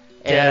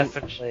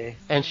 Definitely.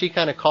 And she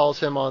kind of calls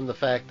him on the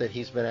fact that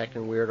he's been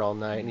acting weird all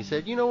night. And he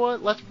said, you know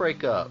what? Let's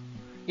break up.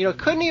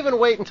 Couldn't even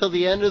wait until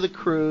the end of the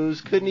cruise.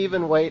 Couldn't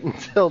even wait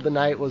until the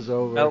night was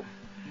over. Nope.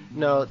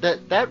 No,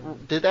 did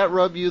that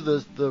rub you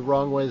the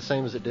wrong way, the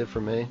same as it did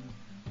for me?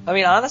 I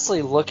mean,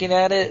 honestly, looking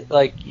at it,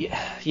 like,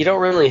 you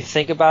don't really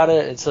think about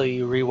it until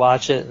you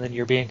rewatch it, and then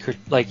you're being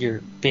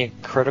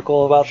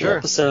critical about the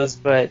episodes.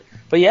 But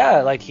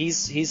yeah, like,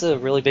 he's a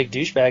really big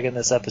douchebag in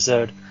this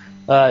episode,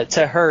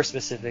 to her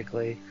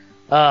specifically,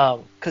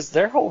 because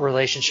their whole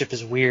relationship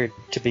is weird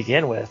to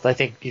begin with. I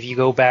think if you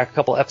go back a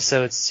couple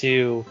episodes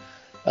to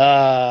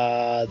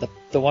the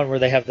one where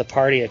they have the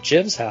party at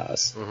Jim's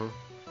house,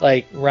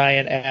 like,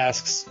 Ryan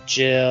asks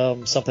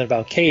Jim something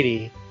about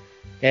Katie,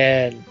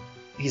 and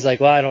he's like,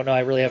 well, I don't know, I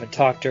really haven't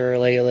talked to her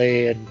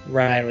lately. And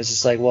Ryan was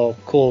just like, well,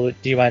 cool,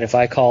 do you mind if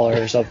I call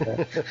her or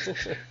something?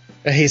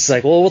 And he's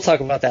like, well, we'll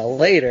talk about that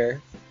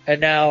later. And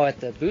now at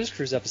the Booze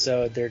Cruise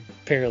episode, they're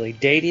apparently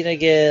dating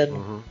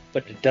again,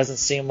 but it doesn't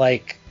seem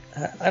like,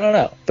 I don't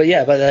know. But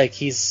yeah, like,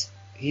 he's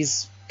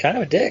kind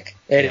of a dick.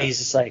 And he's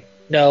just like,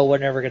 no, we're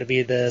never going to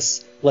be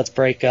this. Let's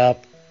break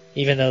up.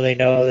 Even though they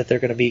know that they're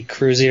going to be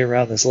cruising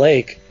around this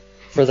lake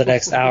for the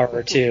next hour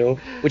or two,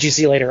 which you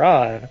see later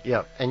on.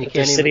 Yep, and you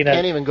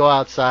can't even go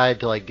outside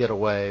to like get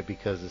away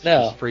because it's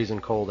just freezing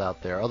cold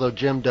out there. Although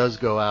Jim does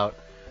go out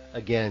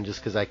again,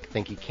 just because I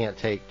think he can't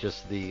take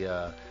just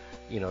the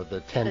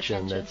the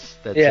tension that's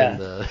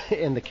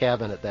in the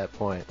cabin at that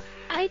point.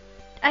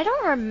 I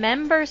don't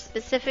remember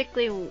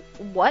specifically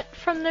what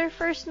from their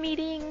first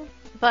meeting,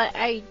 but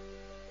I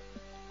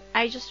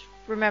just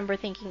remember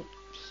thinking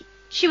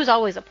she was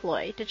always a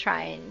ploy to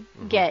try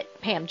and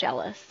get Pam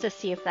jealous to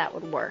see if that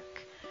would work.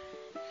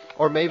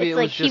 Or maybe it's it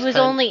like was just he was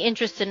only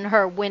interested in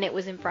her when it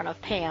was in front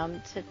of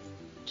Pam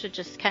to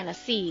just kind of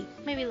see,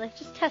 maybe like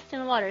just testing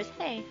the waters.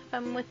 Hey, if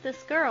I'm with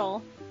this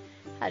girl,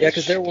 how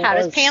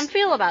does Pam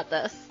feel about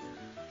this?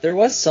 There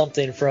was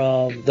something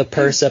from the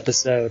Purse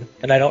episode,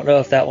 and I don't know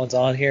if that one's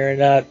on here or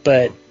not,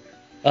 but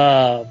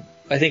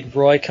I think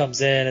Roy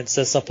comes in and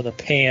says something to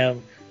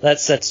Pam. That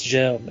sets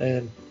Jim,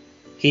 and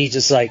he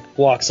just like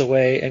walks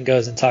away and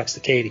goes and talks to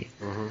Katie.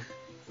 Mm-hmm.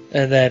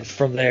 And then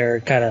from there,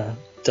 kind of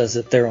does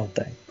it their own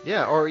thing.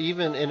 Yeah, or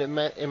even, and it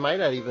might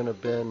not even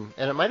have been,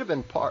 and it might have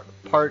been part,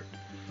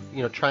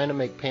 trying to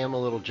make Pam a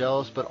little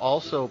jealous, but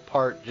also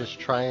part just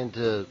trying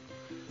to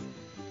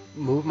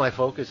move my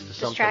focus to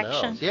something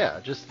else. Yeah,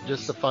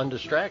 just a fun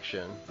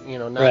distraction.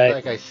 Not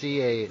like I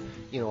see a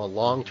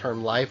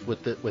long-term life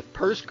with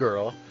Purse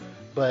Girl,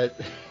 but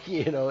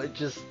it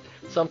just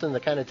something to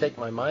kind of take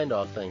my mind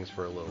off things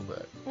for a little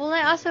bit. Well,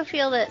 I also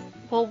feel that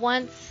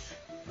once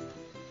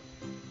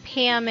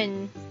Pam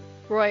and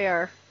Roy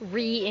are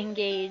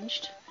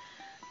re-engaged,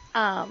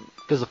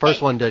 because the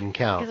first one didn't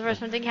count. Because the first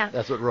one didn't count.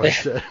 That's what Roy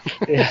said.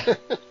 Yeah.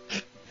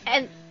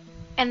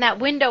 And that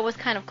window was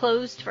kind of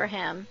closed for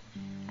him.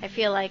 I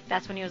feel like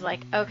that's when he was like,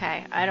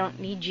 okay, I don't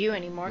need you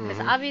anymore, because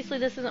obviously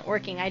this isn't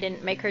working. I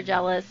didn't make her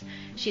jealous.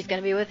 She's going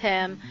to be with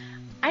him.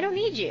 I don't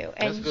need you.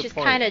 And just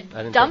kind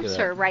of dumps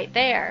her right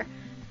there.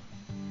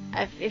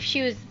 If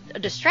she was a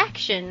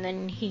distraction,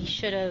 then he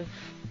should have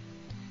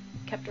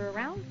kept her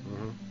around.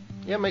 Mm-hmm.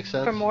 Yeah, makes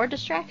sense. For more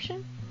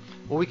distraction?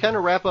 Well, we kind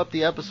of wrap up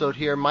the episode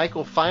here.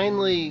 Michael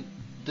finally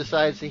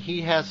decides that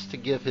he has to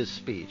give his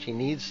speech. He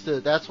needs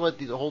to. That's what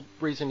the whole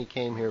reason he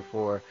came here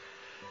for.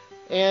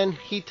 And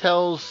he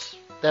tells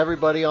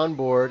everybody on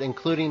board,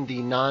 including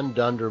the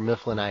non-Dunder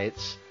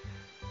Mifflinites,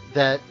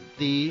 that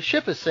the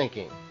ship is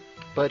sinking.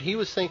 But he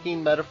was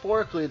thinking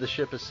metaphorically the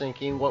ship is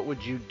sinking. What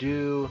would you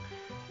do?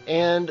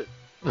 And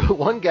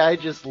one guy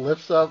just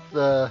lifts up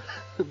the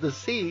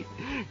seat,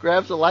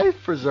 grabs a life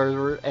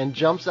preserver, and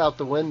jumps out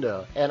the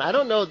window. And I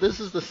don't know, this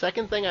is the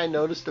second thing I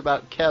noticed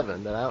about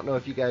Kevin that I don't know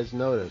if you guys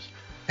noticed.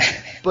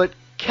 But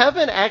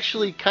Kevin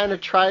actually kind of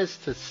tries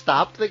to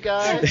stop the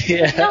guy.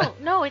 Yeah.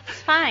 No, it's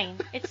fine.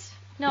 It's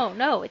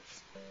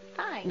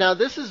fine. Now,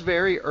 this is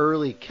very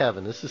early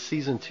Kevin. This is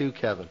season 2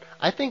 Kevin.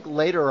 I think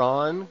later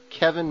on,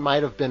 Kevin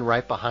might have been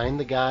right behind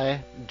the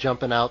guy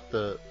jumping out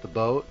the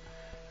boat.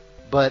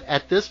 But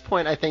at this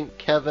point, I think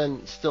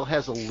Kevin still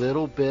has a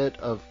little bit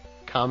of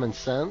common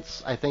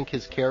sense. I think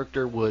his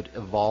character would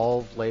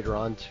evolve later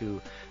on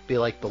to be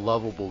like the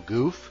lovable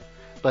goof.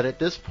 But at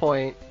this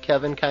point,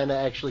 Kevin kind of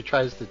actually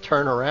tries to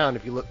turn around,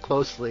 if you look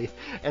closely,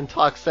 and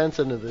talk sense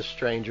into this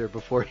stranger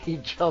before he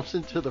jumps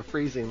into the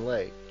freezing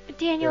lake.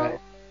 Daniel,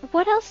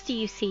 what else do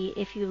you see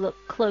if you look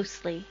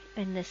closely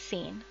in this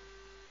scene?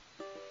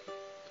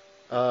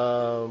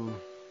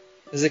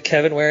 Is it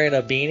Kevin wearing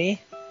a beanie?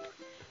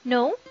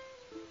 No.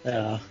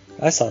 No,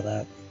 I saw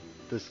that.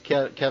 Does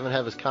Kevin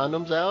have his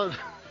condoms out?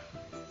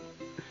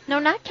 No,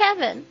 not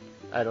Kevin.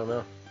 I don't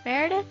know.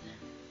 Meredith?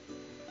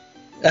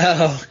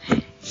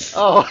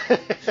 Oh,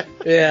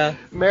 yeah.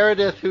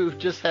 Meredith, who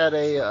just had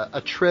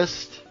a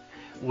tryst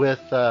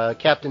with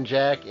Captain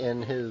Jack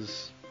in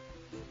his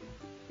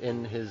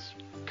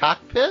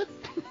cockpit.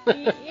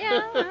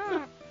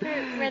 Yeah.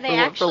 Where they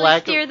actually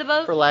steer the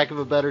boat. For lack of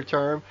a better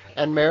term.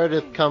 And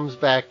Meredith comes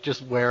back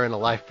just wearing a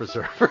life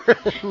preserver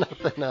and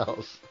nothing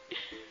else.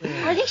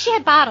 I think she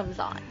had bottoms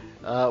on.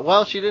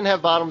 Well, she didn't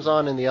have bottoms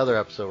on in the other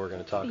episode we're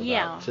going to talk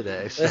about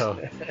today.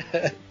 So,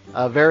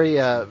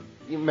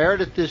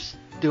 Meredith is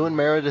doing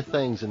Meredith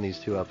things in these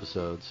 2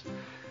 episodes.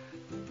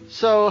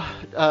 So,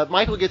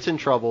 Michael gets in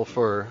trouble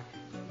for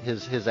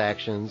his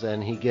actions,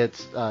 and he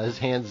gets his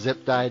hands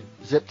zip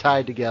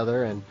tied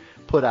together and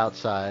put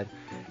outside.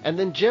 And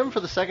then Jim, for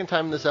the second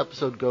time in this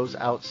episode, goes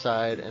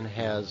outside and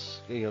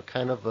has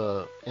kind of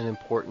an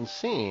important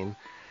scene.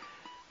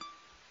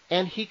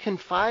 And he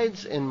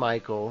confides in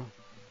Michael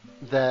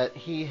that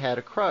he had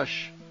a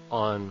crush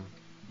on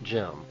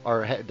Jim,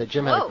 or that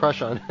Jim had a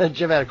crush on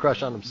Jim had a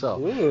crush on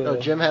himself. Ooh. No,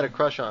 Jim had a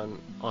crush on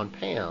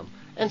Pam,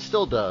 and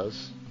still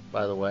does,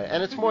 by the way.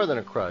 And it's more than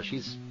a crush;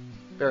 he's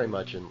very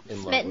much in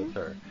love with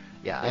her.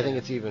 Yeah, I think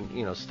it's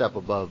even step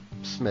above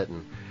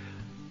smitten.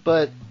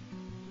 But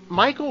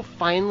Michael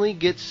finally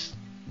gets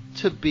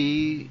to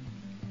give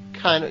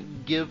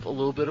a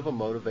little bit of a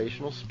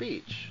motivational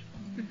speech.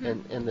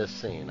 In this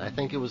scene. I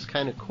think it was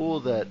kind of cool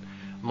that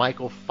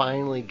Michael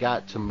finally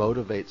got to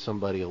motivate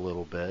somebody a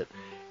little bit,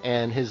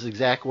 and his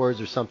exact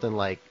words are something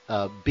like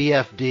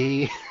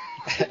BFD,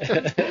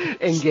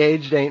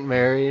 engaged ain't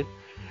married.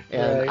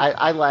 And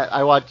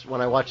right.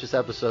 When I watched this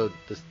episode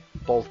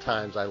both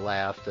times, I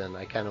laughed, and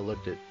I kind of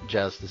looked at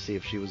Jess to see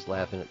if she was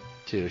laughing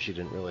too. She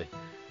didn't really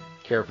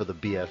care for the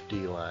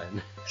BFD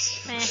line.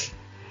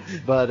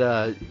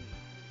 But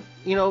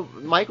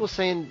Michael's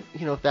saying,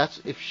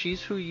 if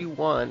she's who you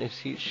want, if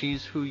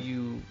she's who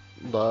you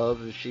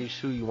love, if she's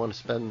who you want to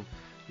spend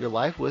your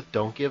life with,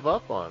 don't give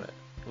up on it.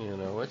 You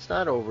know, it's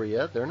not over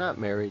yet. They're not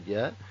married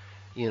yet.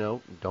 You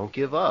know, don't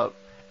give up.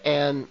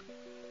 And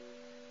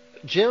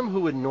Jim,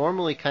 who would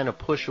normally kind of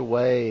push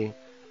away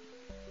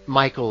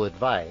Michael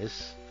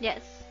advice,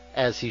 Yes.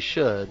 as he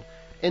should,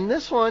 in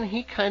this one,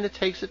 he kind of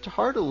takes it to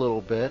heart a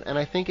little bit, and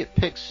I think it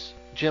picks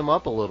Jim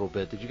up a little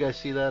bit. Did you guys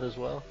see that as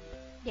well?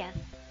 Yes.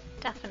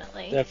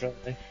 Definitely.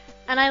 Definitely.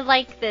 And I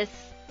like this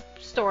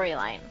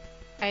storyline.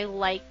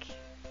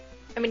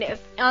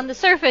 If on the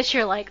surface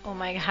you're like, oh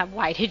my god,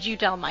 why did you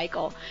tell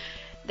Michael?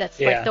 That's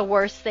like the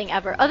worst thing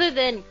ever. Other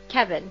than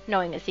Kevin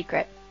knowing a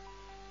secret.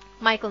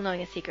 Michael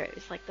knowing a secret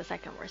is like the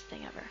second worst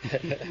thing ever.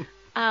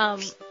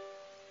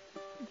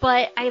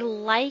 But I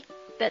like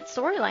that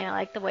storyline. I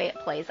like the way it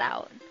plays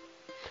out.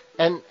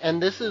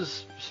 And this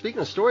is,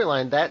 speaking of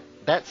storyline,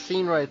 that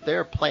scene right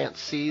there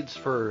plants seeds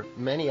for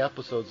many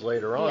episodes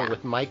later on,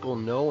 with Michael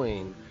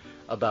knowing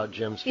about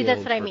Jim's feelings.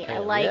 That's what I for mean. Pam. I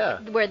like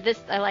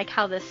I like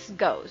how this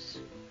goes.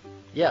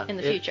 Yeah, in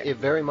the future. It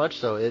very much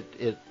so.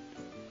 It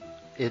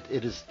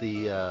is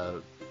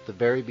the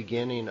very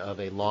beginning of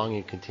a long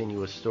and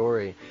continuous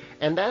story,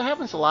 and that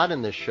happens a lot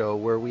in this show,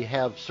 where we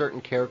have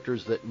certain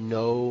characters that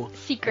know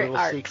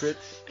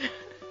secrets,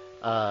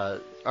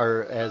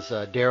 or as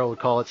Daryl would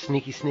call it,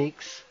 sneaky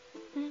sneaks.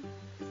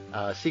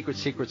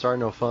 Secrets are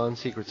no fun.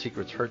 Secrets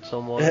hurt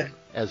someone.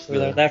 As we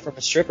learned that from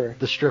a stripper.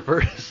 The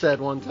stripper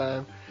said one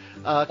time.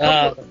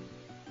 Go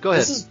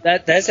ahead.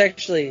 That's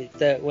actually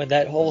when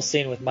that whole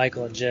scene with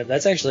Michael and Jim.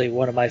 That's actually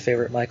one of my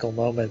favorite Michael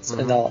moments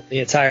in the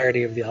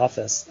entirety of The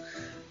Office.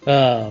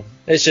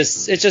 It's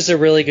just a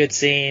really good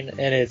scene,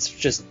 and it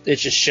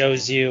just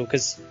shows you,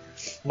 because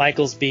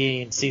Michael's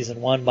being season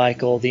 1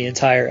 Michael the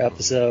entire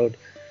episode,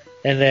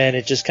 and then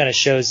it just kind of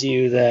shows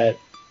you that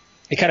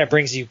it kind of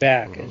brings you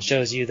back and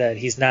shows you that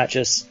he's not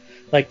just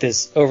like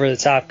this over the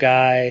top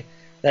guy,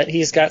 that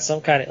he's got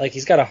some kind of, like,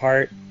 he's got a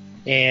heart.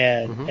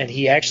 And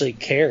he actually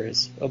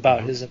cares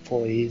about his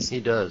employees.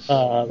 He does.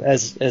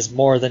 As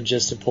more than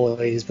just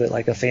employees, but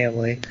like a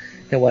family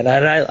and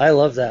whatnot. And I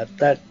love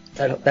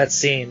that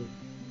scene.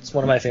 It's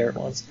one of my favorite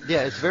ones.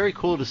 Yeah, it's very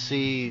cool to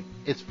see.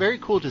 It's very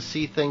cool to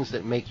see things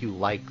that make you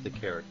like the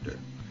character,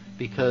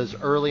 because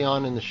early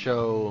on in the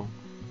show's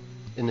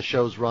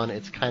run,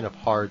 it's kind of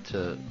hard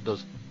to.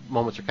 Those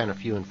moments are kind of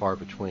few and far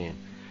between.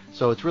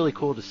 So it's really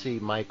cool to see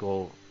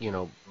Michael,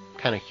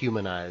 kind of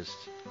humanized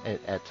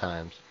at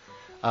times.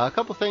 A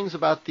couple things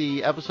about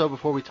the episode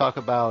before we talk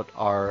about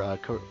our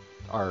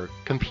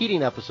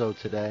competing episode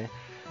today.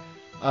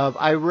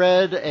 I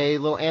read a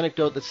little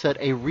anecdote that said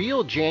a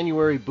real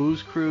January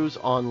booze cruise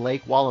on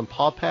Lake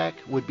Wallenpaupack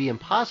would be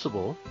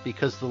impossible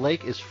because the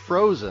lake is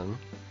frozen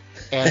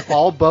and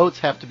all boats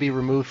have to be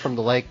removed from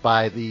the lake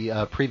by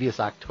the previous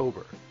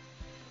October.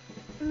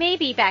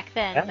 Maybe back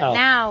then, but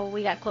now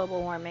we got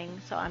global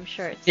warming, so I'm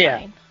sure it's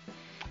fine.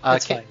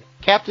 It's fine.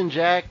 Captain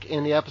Jack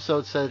in the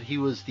episode said he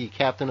was the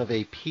captain of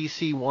a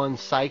PC-1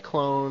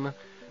 Cyclone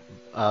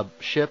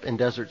ship in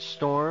Desert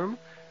Storm.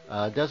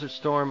 Desert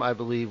Storm, I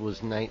believe,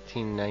 was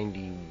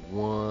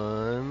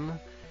 1991.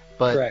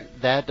 But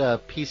Correct. That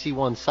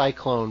PC-1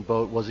 Cyclone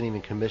boat wasn't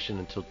even commissioned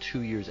until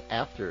 2 years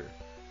after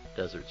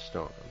Desert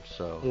Storm.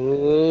 So.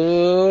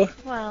 Ooh.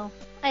 Well,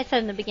 I said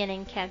in the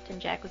beginning Captain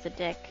Jack was a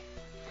dick.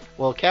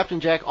 Well, Captain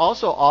Jack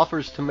also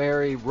offers to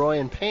marry Roy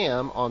and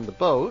Pam on the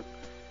boat.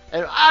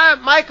 And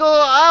Michael,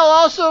 I'll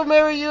also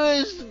marry you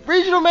as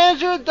regional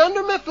manager at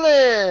Dunder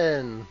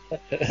Mifflin.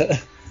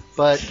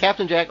 But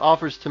Captain Jack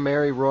offers to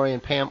marry Roy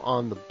and Pam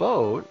on the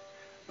boat,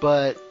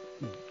 but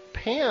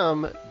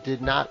Pam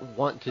did not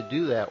want to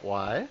do that.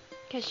 Why?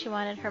 Because she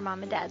wanted her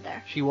mom and dad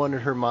there. She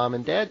wanted her mom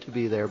and dad to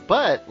be there.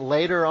 But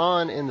later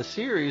on in the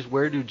series,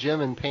 where do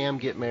Jim and Pam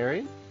get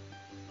married?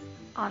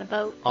 On a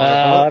boat. On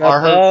a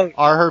boat.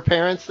 Are her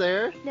parents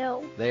there?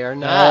 No. They are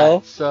not.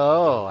 No.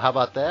 So, how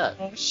about that?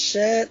 Oh,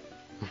 shit.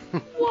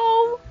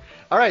 Whoa.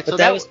 All right, but so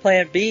that was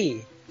Plan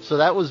B. So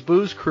that was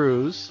Booze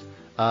Cruise.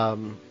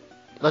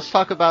 Let's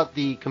talk about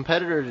the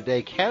competitor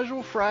today,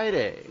 Casual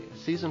Friday,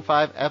 Season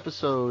 5,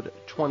 Episode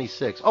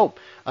 26. Oh,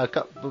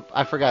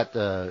 I forgot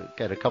to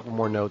get a couple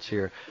more notes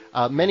here.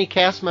 Many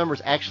cast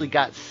members actually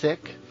got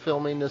sick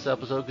filming this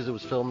episode because it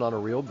was filmed on a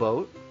real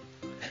boat.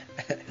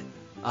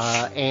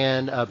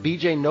 And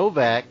BJ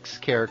Novak's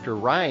character,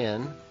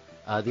 Ryan,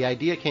 the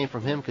idea came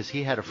from him because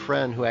he had a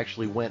friend who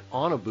actually went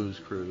on a booze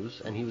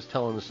cruise, and he was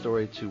telling the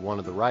story to one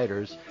of the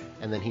writers,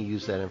 and then he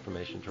used that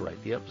information to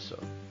write the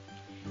episode.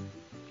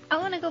 I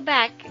want to go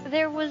back.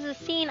 There was a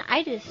scene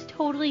I just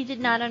totally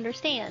did not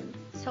understand.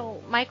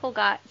 So Michael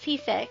got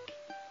seasick,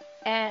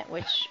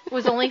 which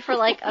was only for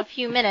like a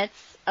few minutes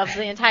of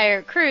the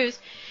entire cruise.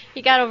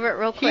 He got over it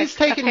real quick. He's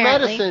taking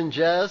medicine,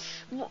 Jess.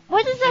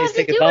 What does that have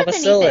to do with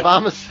anything?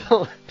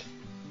 Vomicillin.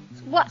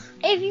 What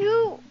if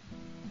you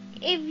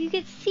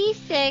get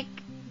seasick?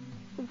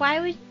 Why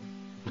would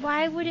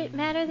it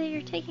matter that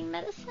you're taking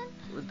medicine?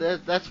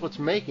 That's what's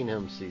making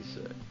him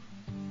seasick.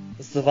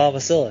 It's the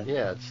vomicillin.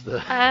 Yeah, it's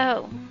the.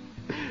 Oh.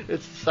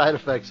 It's the side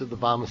effects of the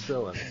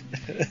bomacillin.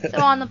 So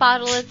on the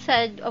bottle it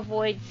said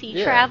avoid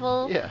sea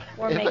travel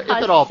or if, may if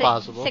cause at all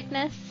possible.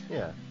 sickness.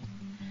 Yeah.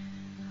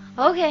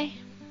 Okay.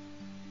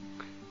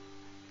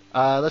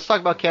 Let's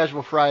talk about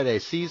Casual Friday,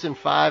 Season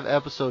 5,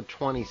 Episode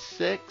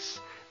 26.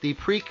 The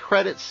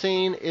pre-credit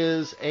scene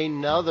is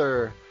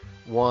another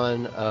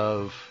one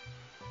of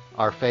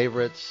our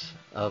favorites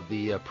of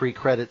the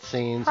pre-credit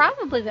scenes.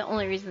 Probably the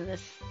only reason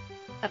this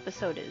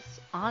episode is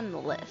on the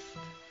list.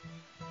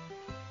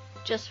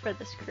 Just for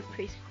this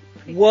pre-credit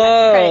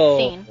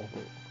scene.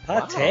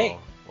 Hot take.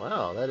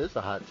 Wow, that is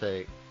a hot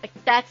take. Like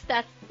that's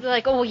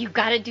like, oh, you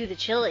got to do the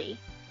chili.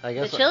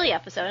 The chili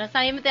episode. It's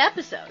not even the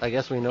episode. I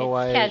guess we know it's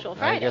why. Casual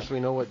Friday. I guess we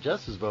know what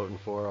Jess is voting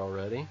for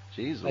already.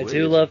 Jeez, I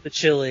do love the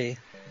chili.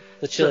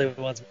 The chili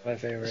one's my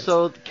favorite.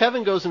 So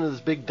Kevin goes into this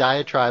big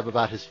diatribe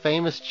about his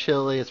famous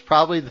chili. It's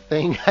probably the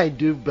thing I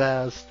do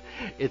best.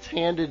 It's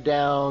handed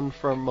down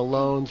from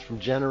Malone's from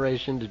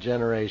generation to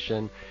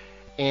generation.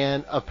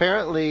 And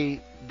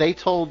apparently they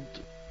told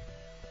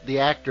the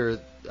actor,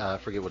 I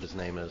forget what his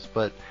name is,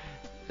 but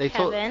they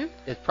Kevin? told...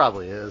 It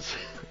probably is.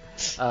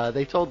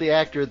 They told the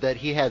actor that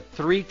he had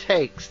 3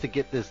 takes to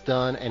get this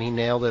done, and he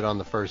nailed it on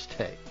the first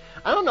take.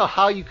 I don't know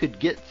how you could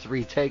get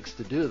 3 takes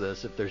to do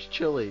this if there's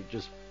chili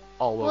just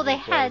all over the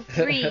place. Well,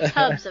 they had 3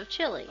 tubs of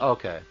chili.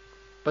 Okay.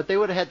 But they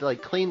would have had to,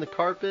 like, clean the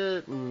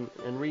carpet and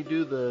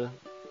redo the...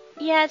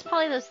 Yeah, it's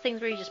probably those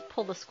things where you just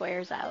pull the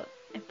squares out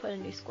and put a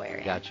new square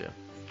in. Gotcha.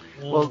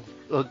 Well,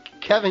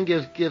 Kevin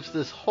gives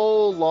this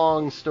whole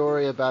long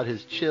story about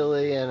his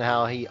chili and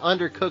how he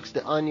undercooks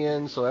the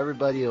onion so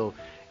everybody will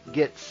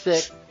get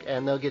sick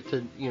and they'll get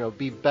to,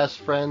 be best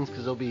friends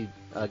because they'll be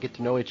get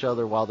to know each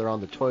other while they're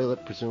on the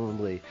toilet,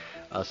 presumably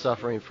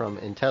suffering from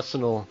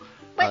intestinal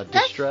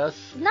distress.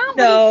 Not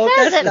what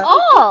he says at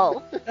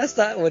all. That's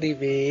not what he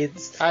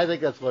means. I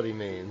think that's what he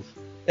means.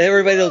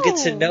 Everybody will get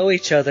to know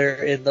each other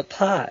in the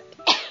pot.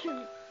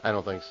 I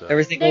don't think so.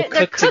 Everything will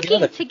They're cook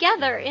cooking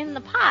together in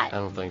the pot. I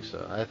don't think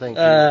so. I think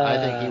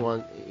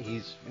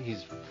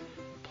he's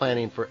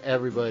planning for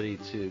everybody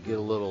to get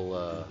a little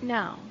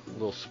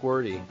little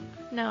squirty.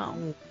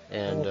 No.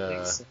 And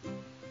so.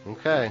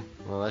 Okay,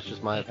 well that's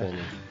just my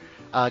opinion.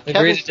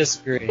 Agree to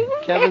disagree.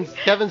 Kevin's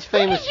famous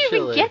Where did you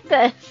chili. even get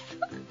this?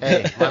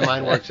 Hey, my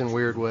mind works in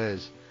weird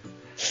ways.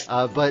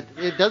 But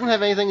it doesn't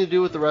have anything to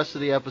do with the rest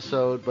of the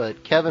episode,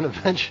 but Kevin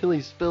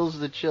eventually spills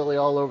the chili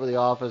all over the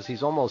office.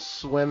 He's almost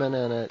swimming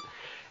in it.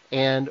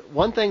 And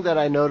one thing that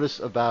I noticed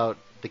about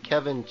the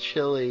Kevin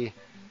Chili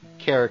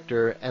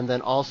character and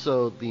then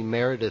also the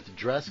Meredith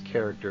Dress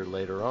character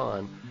later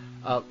on,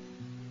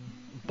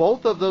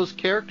 both of those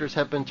characters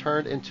have been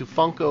turned into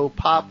Funko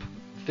Pop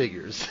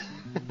figures.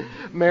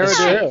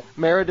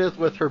 Meredith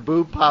with her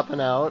boob popping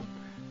out,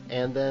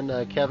 and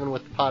then Kevin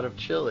with the pot of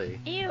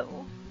chili. Ew.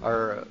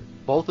 Are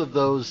both of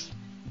those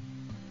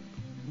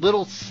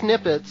little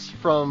snippets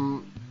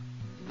from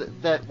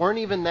that weren't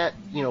even that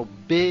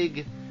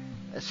big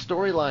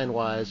storyline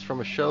wise from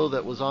a show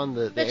that was on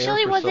the air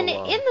chili for wasn't so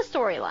long. in the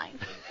storyline.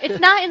 It's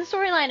not in the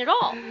storyline at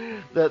all.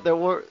 That there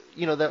were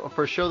that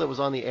for a show that was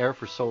on the air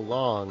for so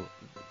long,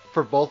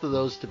 for both of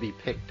those to be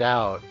picked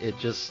out,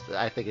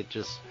 I think it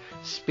just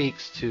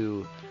speaks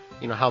to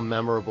how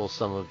memorable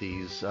some of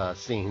these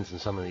scenes and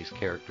some of these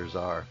characters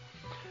are.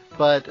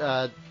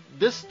 But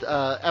this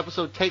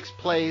episode takes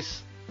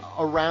place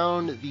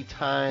around the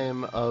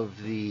time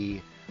of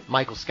the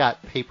Michael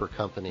Scott Paper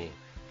Company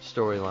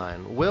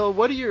storyline. Will,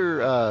 what are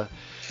your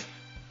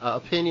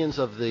opinions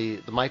of the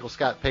Michael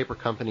Scott Paper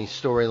Company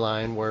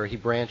storyline where he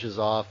branches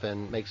off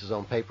and makes his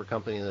own paper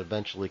company and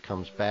eventually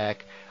comes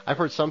back? I've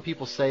heard some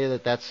people say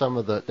that that's some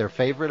of their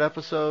favorite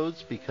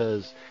episodes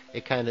because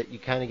you kind of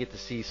get to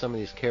see some of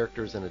these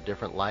characters in a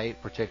different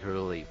light,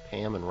 particularly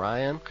Pam and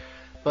Ryan.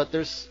 But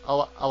there's a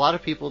lot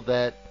of people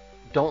that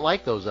don't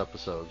like those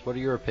episodes. What are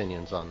your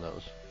opinions on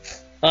those?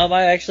 I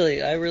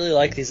really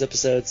like these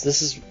episodes.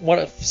 This is one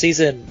of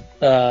season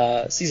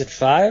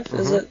 5,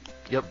 is it?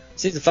 Yep.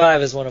 Season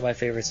 5 is one of my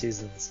favorite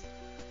seasons.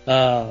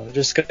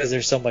 Just because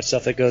there's so much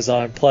stuff that goes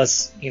on.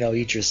 Plus,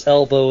 Idris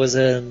Elba was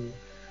in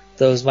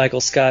those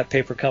Michael Scott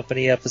Paper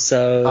Company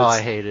episodes. Oh,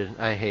 I hated him.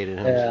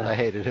 Yeah. I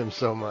hated him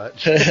so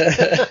much.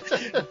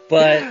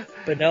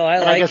 but no, I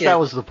like it. I guess that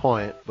was the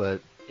point,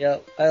 but yeah,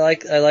 I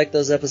like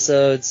those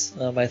episodes.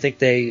 I think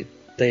they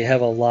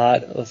have a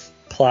lot of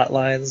plot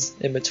lines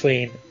in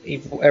between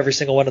every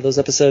single one of those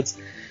episodes.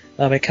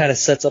 It kind of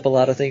sets up a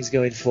lot of things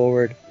going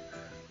forward.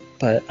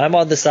 But I'm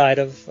on the side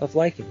of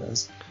liking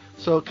those.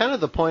 So kind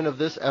of the point of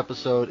this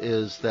episode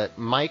is that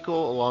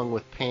Michael, along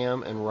with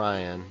Pam and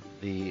Ryan,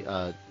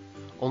 the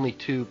only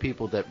 2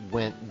 people that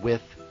went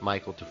with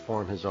Michael to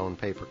form his own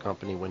paper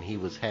company when he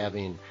was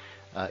having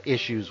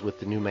issues with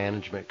the new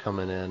management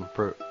coming in,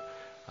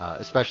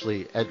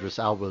 especially Idris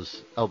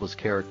Elba's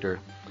character,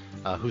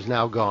 who's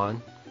now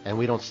gone. And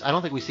I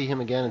don't think we see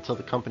him again until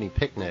the company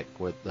picnic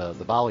with the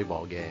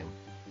volleyball game.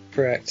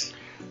 Correct.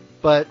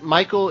 But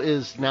Michael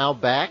is now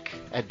back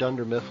at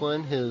Dunder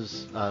Mifflin,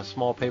 his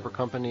small paper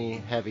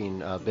company having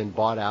been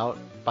bought out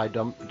by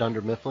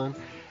Dunder Mifflin.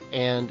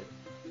 And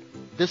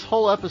this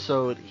whole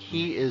episode,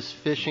 he is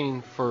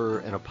fishing for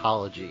an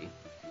apology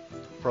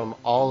from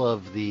all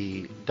of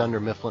the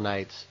Dunder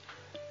Mifflinites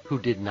who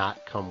did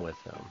not come with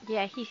him.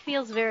 Yeah, he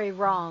feels very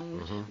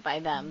wronged Mm-hmm. by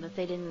them that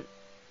they didn't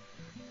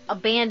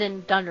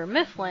abandon Dunder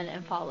Mifflin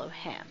and follow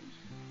him.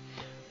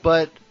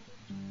 But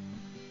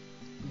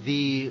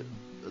the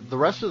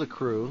rest of the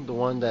crew, the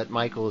one that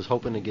Michael is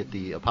hoping to get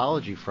the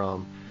apology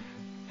from,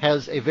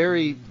 has a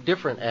very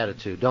different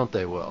attitude, don't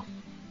they, Will?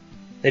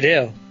 They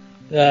do.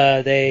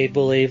 They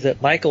believe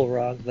that Michael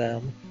wronged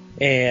them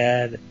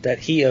and that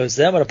he owes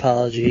them an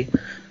apology,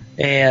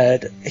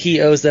 and he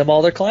owes them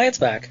all their clients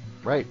back.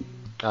 Right.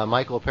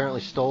 Michael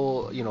apparently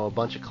stole, a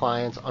bunch of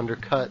clients,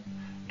 undercut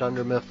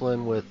Dunder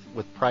Mifflin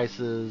with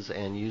prices,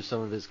 and used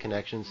some of his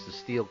connections to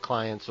steal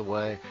clients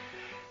away.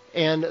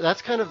 And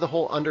that's kind of the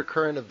whole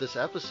undercurrent of this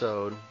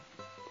episode,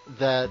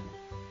 that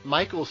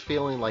Michael's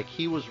feeling like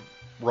he was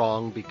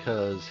wrong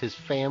because his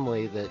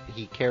family that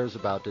he cares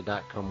about did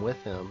not come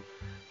with him,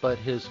 but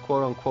his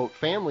quote-unquote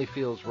family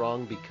feels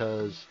wrong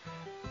because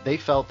they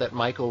felt that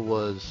Michael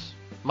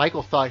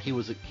thought he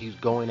was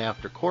going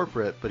after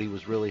corporate, but he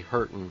was really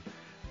hurting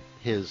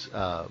his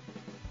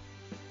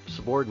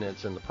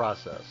subordinates in the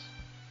process.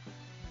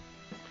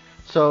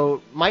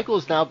 So Michael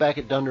is now back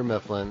at Dunder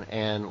Mifflin,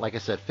 and like I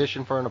said,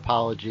 fishing for an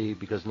apology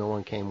because no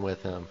one came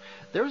with him.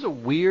 There was a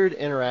weird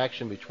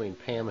interaction between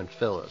Pam and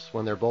Phyllis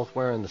when they're both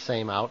wearing the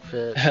same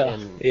outfit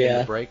in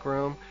the break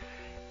room,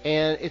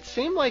 and it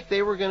seemed like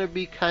they were going to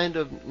be kind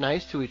of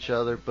nice to each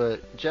other,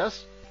 but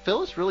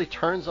Phyllis really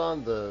turns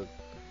on the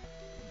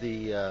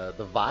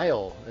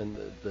vial and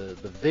the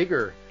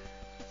vigor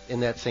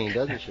in that scene,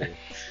 doesn't she?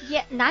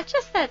 Yeah, not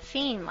just that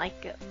scene,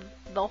 like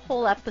the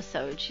whole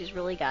episode, she's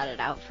really got it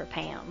out for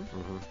Pam.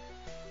 Mm-hmm.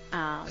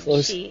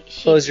 She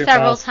Close your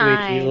several mouth, sweetie.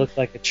 times. You look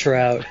like a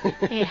trout.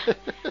 Yeah,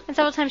 and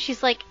several times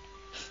she's like,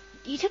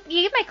 "You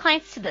give my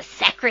clients to the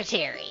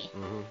secretary."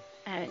 Mm-hmm.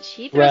 And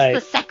she throws Right. the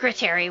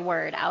secretary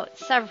word out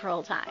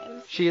several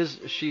times. She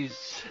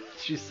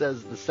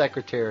says the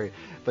secretary,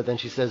 but then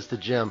she says to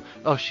Jim,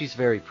 "Oh, she's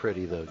very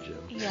pretty though,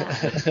 Jim."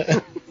 Yeah,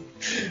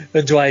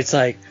 And Dwight's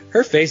like,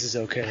 her face is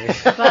okay.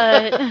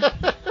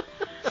 but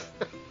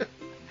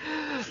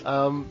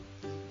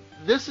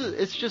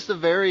It's just a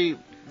very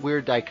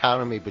weird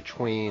dichotomy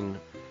between,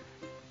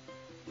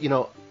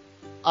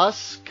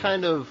 us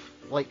kind of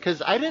like,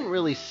 because I didn't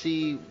really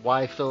see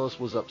why Phyllis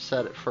was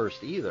upset at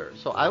first either.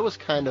 So I was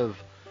kind of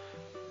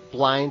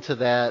blind to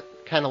that,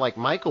 kind of like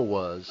Michael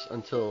was,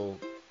 until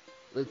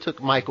it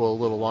took Michael a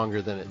little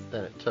longer than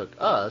it took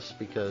us,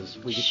 because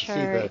we get sure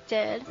to see it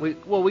did.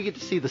 we get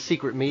to see the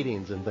secret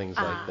meetings and things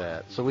like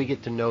that. So we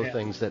get to know Yeah.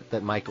 things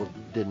that Michael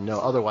didn't know.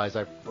 Otherwise,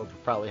 I would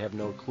probably have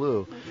no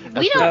clue. We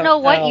As for- don't know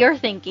what Now- you're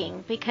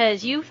thinking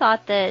because you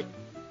thought that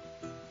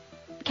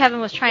Kevin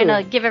was trying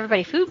to give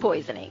everybody food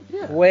poisoning.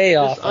 Yeah. Way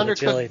Just off on the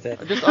chili thing.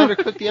 Just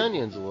undercook the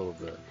onions a little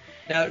bit.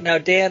 Now,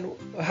 Dan,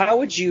 how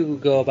would you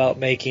go about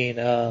making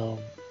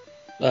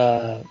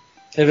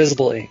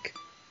invisible ink?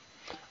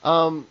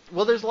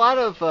 Well, there's a lot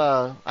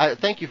of.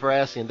 Thank you for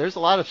asking. There's a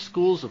lot of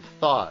schools of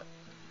thought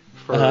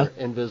for Uh-huh.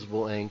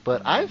 invisible ink,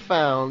 but I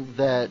found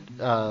that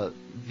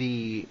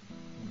the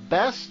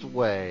best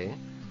way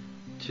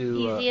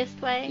to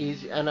Easiest way?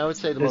 and I would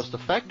say the Is- most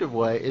effective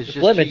way is just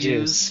lemon to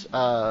juice.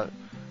 use.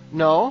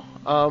 No,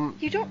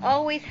 You don't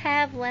always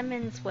have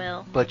lemons,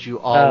 Will. but you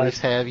always it's-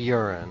 have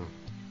urine.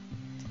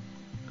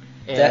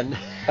 That- And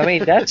I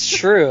mean, that's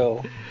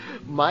true.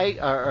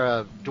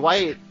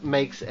 Dwight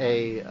makes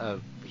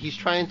he's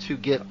trying to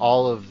get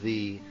all of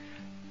the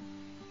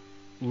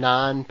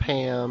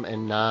non-Pam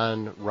and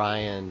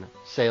non-Ryan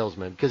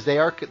salesmen, because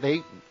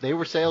they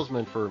were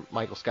salesmen for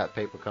Michael Scott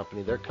Paper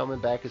Company. They're coming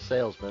back as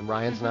salesmen.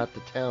 Ryan's not the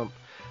temp.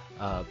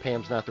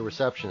 Pam's not the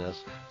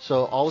receptionist.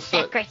 So all of a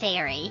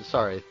sudden,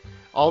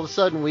 all of a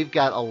sudden we've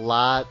got a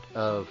lot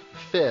of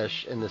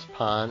fish in this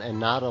pond and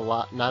not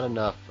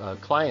enough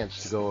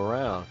clients to go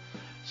around.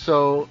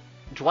 So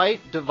Dwight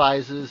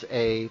devises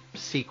a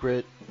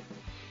secret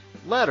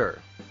letter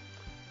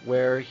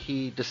where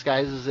he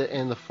disguises it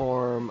in the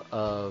form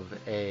of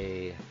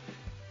a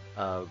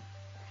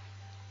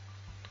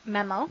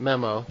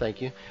memo,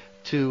 thank you,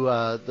 to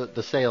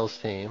the sales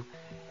team.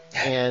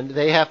 And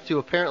they have to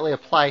apparently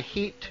apply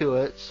heat to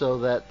it so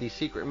that the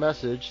secret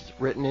message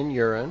written in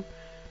urine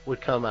would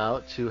come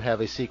out to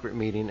have a secret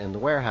meeting in the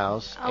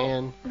warehouse. Oh,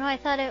 And no, I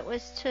thought it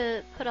was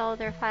to put all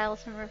their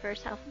files in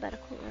reverse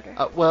alphabetical order.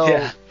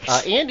 Yeah.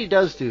 Andy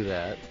does do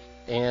that,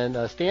 and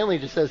Stanley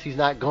just says he's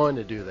not going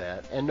to do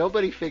that, and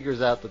nobody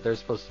figures out that they're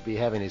supposed to be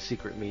having a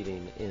secret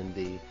meeting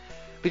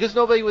because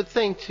nobody would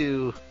think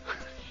to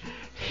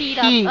Heat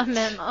up a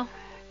memo.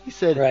 He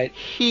said, Right.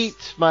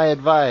 heat my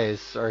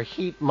advice, or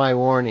heat my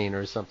warning,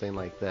 or something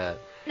like that.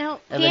 No,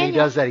 And Daniel, then he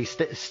does that, he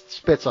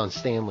spits on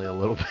Stanley a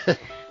little bit.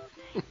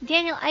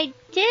 Daniel, I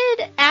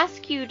did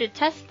ask you to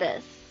test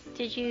this.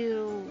 Did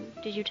you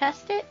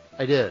test it?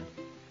 I did.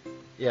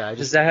 Yeah, I Is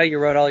just, that how you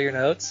wrote all your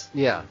notes?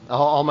 yeah,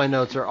 all my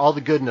notes all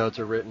the good notes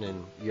are written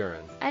in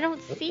urine. I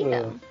don't see Uh-oh.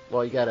 them.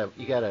 Well, you gotta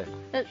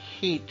But-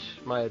 heat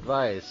my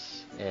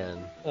advice and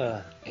Uh,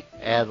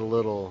 add a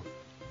little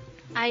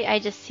I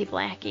just see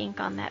black ink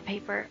on that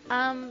paper.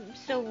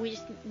 So we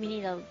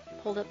need to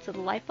hold up to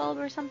the light bulb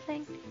or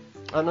something?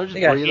 Oh no, just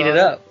You gotta breathe heat on it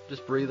up.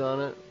 Just breathe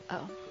on it.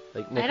 Oh.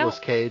 Like I Nicolas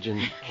don't- Cage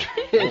in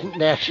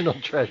National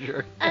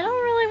Treasure. I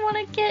don't really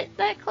want to get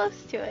that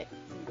close to it.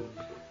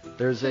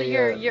 There's So a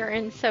your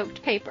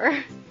urine-soaked paper.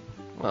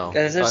 well,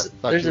 Guys,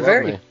 thought there's you a loved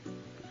very me.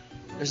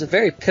 There's a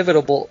very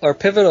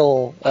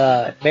pivotal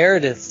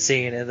Meredith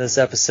scene in this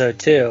episode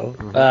too,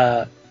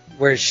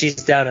 where she's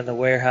down in the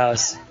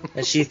warehouse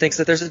and she thinks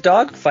that there's a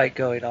dog fight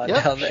going on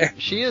Yep, down there.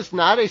 She is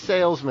not a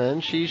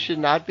salesman. She should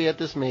not be at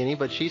this meeting,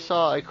 but she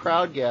saw a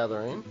crowd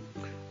gathering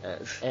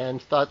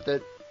and thought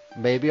that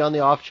maybe on the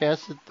off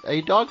chance that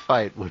a dog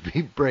fight would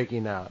be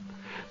breaking out.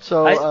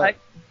 So I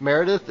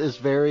Meredith is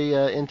very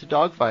into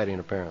dog fighting,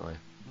 apparently.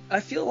 I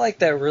feel like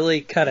that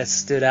really kind of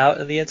stood out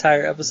in the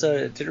entire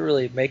episode. It didn't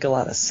really make a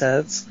lot of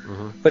sense,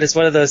 but it's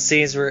one of those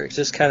scenes where it's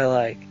just kind of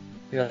like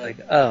you're like,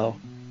 oh,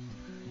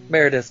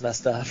 Meredith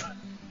messed up.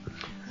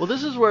 Well,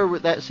 this is where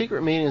that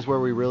secret meeting is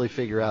where we really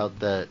figure out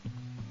that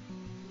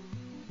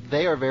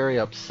they are very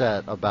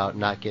upset about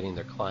not getting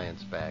their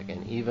clients back,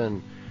 and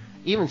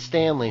even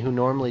Stanley, who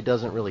normally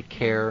doesn't really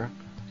care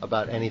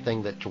about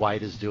anything that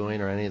Dwight is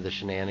doing or any of the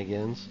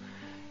shenanigans,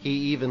 he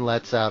even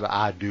lets out,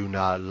 "I do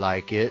not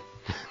like it."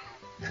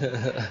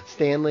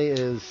 Stanley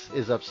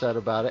is upset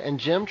about it, and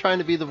Jim, trying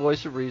to be the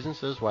voice of reason,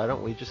 says, "Why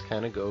don't we just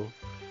kind of go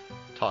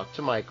talk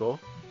to Michael?"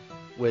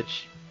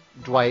 Which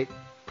Dwight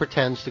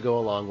pretends to go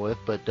along with,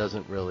 but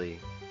doesn't really.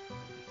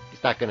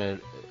 He's not going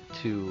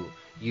to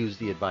use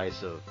the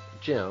advice of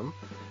Jim.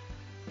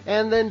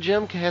 And then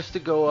Jim has to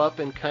go up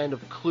and kind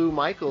of clue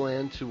Michael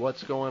into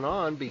what's going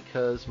on,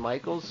 because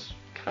Michael's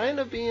kind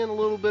of being a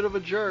little bit of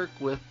a jerk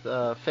with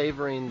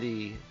favoring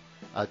the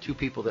two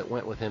people that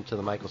went with him to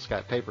the Michael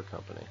Scott Paper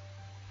Company.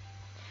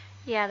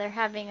 Yeah, they're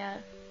having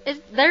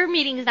their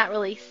meeting's not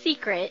really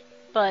secret,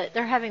 but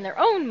they're having their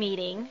own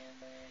meeting.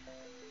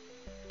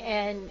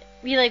 And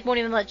we won't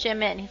even let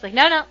Jim in. He's like,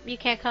 no, you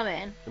can't come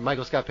in. The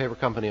Michael Scott Paper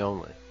Company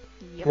only.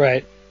 Yep.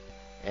 Right.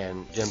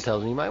 And Jim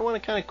tells him you might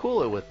want to kind of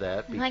cool it with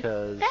that,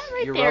 because that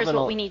right you're there is rubbing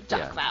what we need to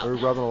talk about. We're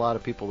rubbing a lot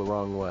of people the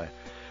wrong way.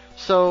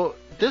 So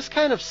this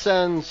kind of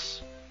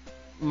sends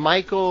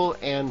Michael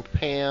and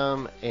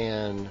Pam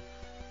and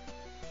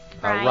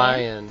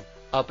Ryan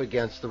up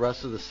against the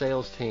rest of the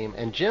sales team,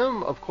 and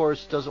Jim, of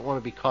course, doesn't want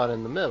to be caught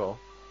in the middle.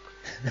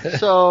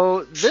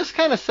 So this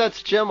kind of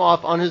sets Jim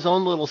off on his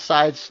own little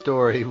side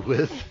story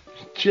with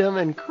Jim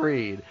and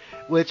Creed,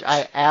 which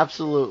I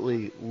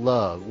absolutely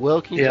love.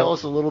 Will, can you tell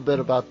us a little bit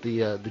about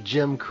the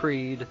Jim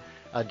Creed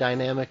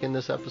dynamic in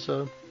this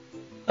episode?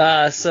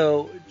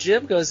 So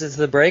Jim goes into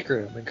the break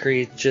room, and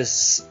Creed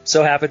just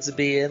so happens to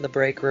be in the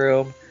break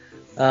room,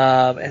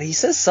 and he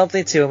says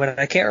something to him, and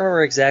I can't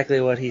remember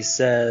exactly what he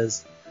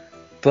says,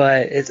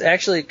 but it's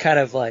actually kind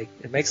of like,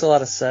 it makes a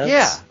lot of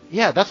sense.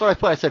 Yeah, that's what I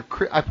put. I said,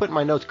 I put in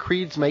my notes,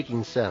 Creed's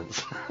making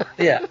sense.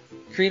 Yeah,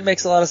 Creed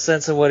makes a lot of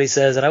sense in what he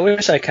says, and I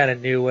wish I kind of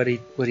knew what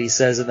he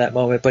says in that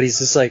moment, but he's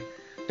just like,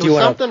 it was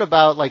something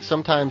about, like,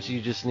 sometimes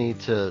you just need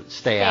to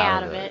stay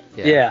out of it.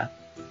 Yeah.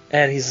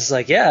 And he's just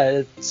like,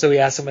 yeah, so he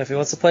asks him if he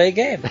wants to play a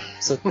game.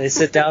 So they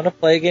sit down to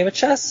play a game of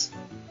chess.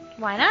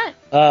 Why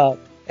not?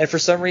 And for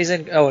some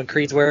reason, and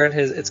Creed's wearing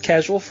it's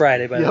Casual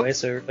Friday, by the way,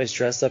 so everybody's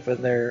dressed up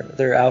in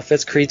their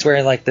outfits. Creed's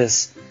wearing, like,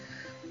 this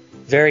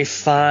very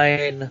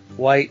fine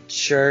white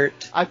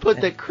shirt. I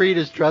put that Creed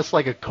is dressed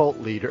like a cult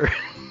leader.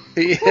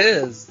 He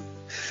is.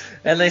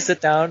 And they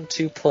sit down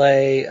to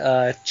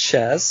play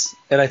chess,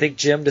 and I think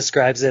Jim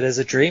describes it as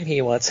a dream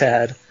he once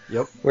had.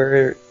 Yep.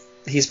 Where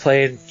he's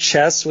playing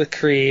chess with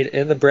Creed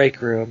in the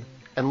break room,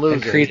 and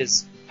losing. And Creed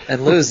is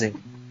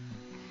losing.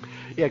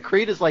 Yeah,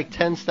 Creed is like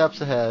 10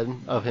 steps ahead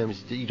of him.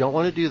 You don't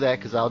want to do that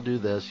because I'll do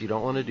this. You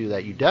don't want to do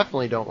that. You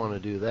definitely don't want to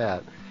do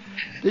that.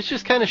 This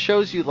just kind of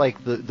shows you,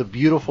 like, the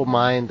beautiful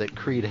mind that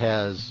Creed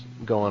has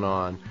going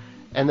on.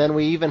 And then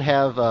we even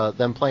have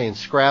them playing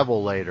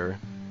Scrabble later.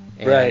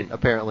 And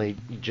apparently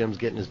Jim's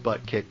getting his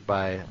butt kicked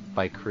by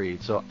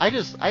Creed. So I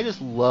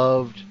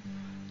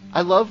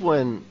love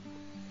when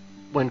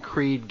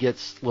Creed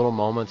gets little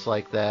moments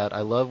like that.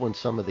 I love when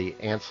some of the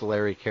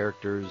ancillary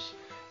characters,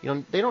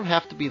 they don't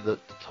have to be the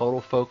total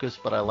focus,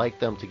 but I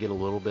like them to get a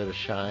little bit of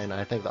shine.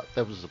 I think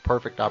that was the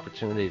perfect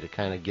opportunity to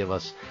kind of give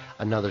us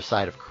another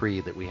side of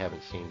Creed that we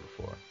haven't seen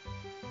before.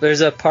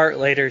 There's a part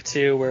later,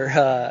 too,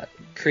 where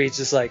Creed's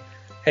just like,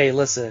 hey,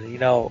 listen,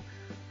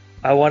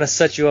 I want to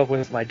set you up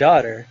with my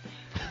daughter.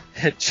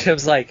 And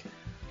Jim's like,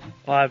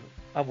 well,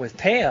 I'm with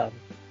Pam.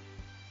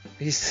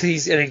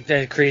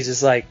 And Creed's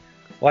just like,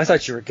 well, I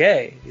thought you were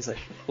gay. He's like,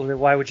 well, then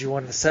why would you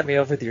want to set me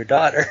up with your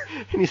daughter?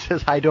 And he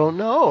says, I don't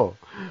know.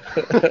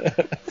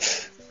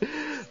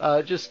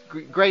 Just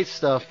great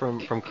stuff from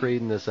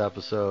Creed in this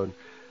episode.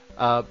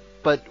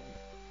 But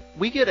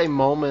we get a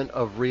moment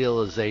of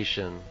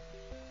realization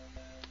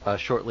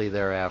shortly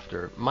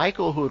thereafter.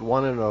 Michael, who had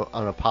wanted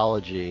an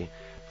apology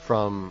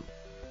from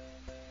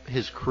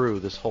his crew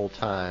this whole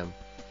time,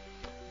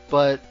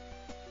 but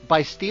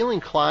by stealing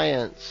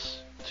clients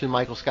to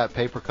Michael Scott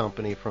Paper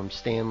Company from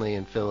Stanley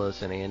and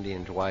Phyllis and Andy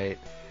and Dwight,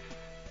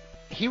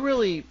 he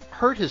really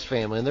hurt his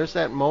family. And there's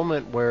that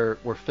moment where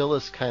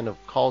Phyllis kind of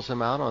calls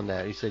him out on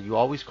that. He said, "You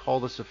always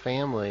called us a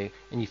family,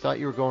 and you thought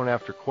you were going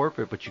after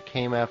corporate, but you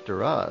came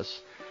after us."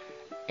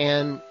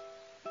 And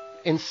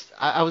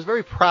I was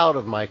very proud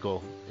of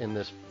Michael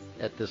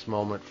at this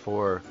moment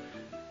for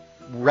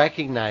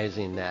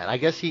recognizing that. I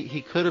guess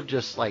he could have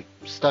just like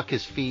stuck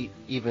his feet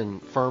even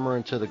firmer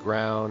into the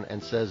ground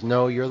and says,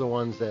 "No, you're the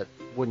ones that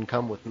wouldn't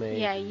come with me."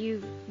 Yeah,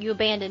 you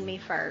abandoned me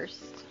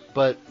first.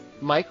 But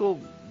Michael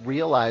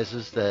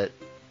realizes that,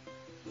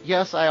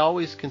 yes, I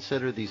always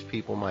consider these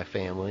people my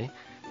family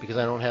because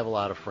I don't have a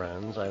lot of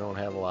friends. I don't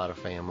have a lot of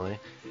family.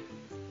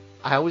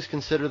 I always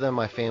consider them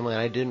my family,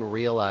 and I didn't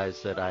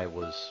realize that I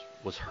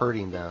was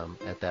hurting them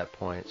at that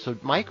point. So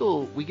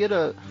Michael, we get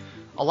a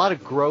lot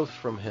of growth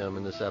from him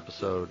in this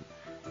episode,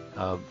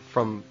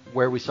 from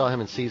where we saw him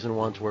in season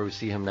 1 to where we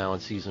see him now in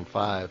season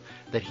 5,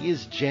 that he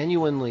is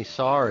genuinely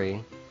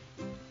sorry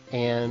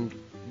and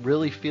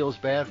really feels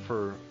bad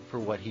for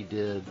what he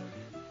did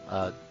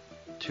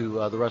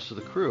to the rest of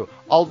the crew.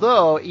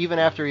 Although, even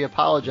after he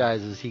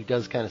apologizes, he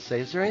does kind of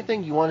say, "Is there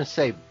anything you want to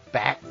say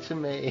back to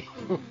me?"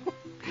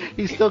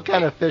 He's still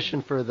kind of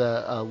fishing for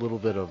the little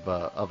bit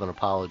of an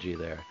apology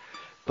there.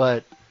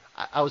 But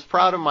I was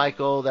proud of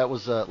Michael. That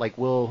was like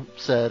Will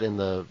said in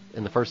the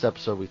first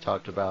episode we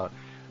talked about.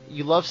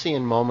 You love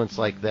seeing moments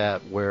like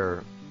that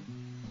where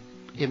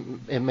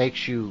it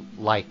makes you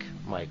like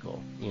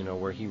Michael. You know,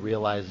 where he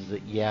realizes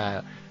that,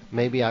 yeah,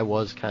 maybe I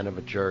was kind of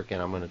a jerk, and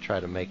I'm going to try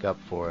to make up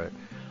for it.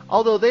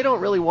 Although they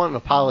don't really want an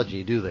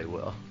apology, do they,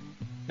 Will?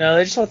 No,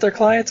 they just want their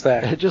clients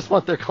back. They just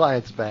want their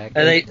clients back.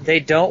 And they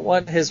don't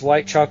want his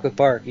white chocolate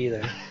bark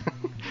either.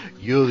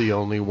 You're the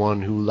only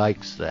one who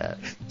likes that.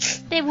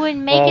 They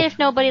wouldn't make it if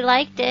nobody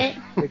liked it.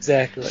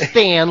 Exactly.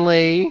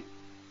 Stanley!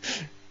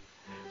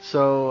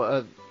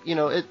 So, you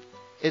know,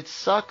 it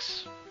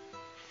sucks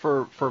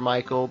for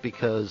Michael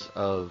because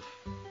of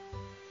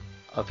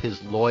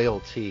his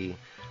loyalty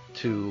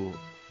to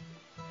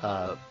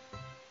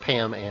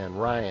Pam and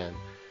Ryan.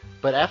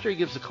 But after he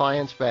gives the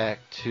clients back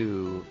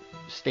to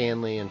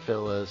Stanley and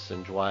Phyllis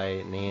and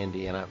Dwight and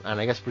Andy and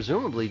I guess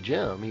presumably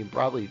Jim,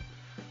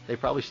 they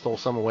probably stole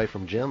some away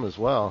from Jim as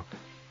well.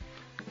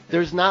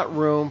 There's not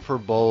room for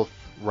both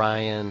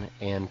Ryan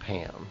and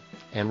Pam,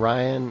 and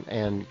Ryan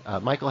and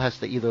Michael has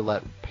to either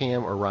let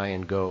Pam or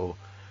Ryan go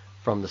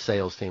from the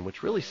sales team,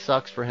 which really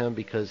sucks for him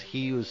because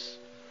he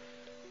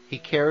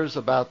cares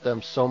about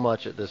them so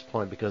much at this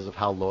point because of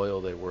how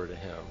loyal they were to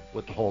him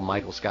with the whole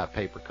Michael Scott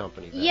Paper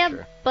Company venture.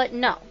 Yeah, but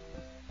no.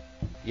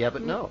 Yeah,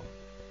 but no.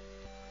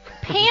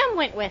 Pam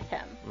went with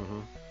him.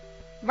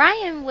 Mm-hmm.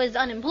 Ryan was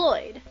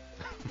unemployed.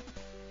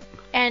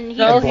 And he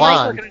No, was he's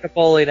blonde. working at a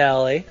bowling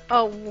alley,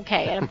 oh,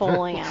 okay, at a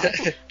bowling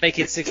alley.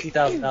 making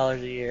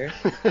 $60,000 a year.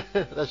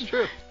 That's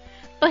true.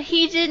 But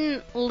he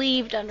didn't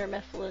leave Dunder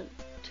Mifflin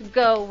to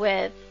go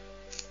with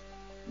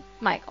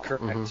Michael.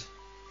 Correct. Mhm.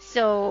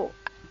 So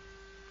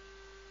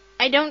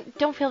I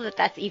don't feel that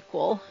that's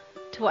equal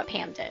to what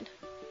Pam did.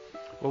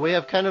 Well, we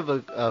have kind of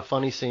a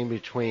funny scene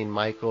between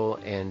Michael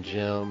and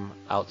Jim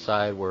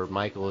outside where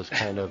Michael is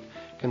kind of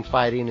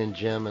confiding in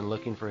Jim and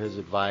looking for his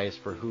advice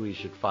for who he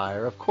should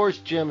fire. Of course,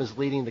 Jim is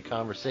leading the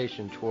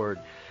conversation toward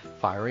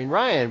firing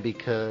Ryan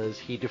because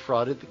he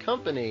defrauded the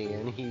company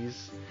and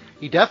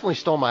he definitely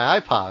stole my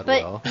iPod.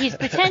 But Will. he's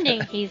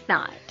pretending he's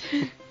not.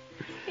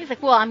 He's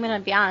like, well, I'm going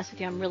to be honest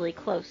with you, I'm really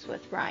close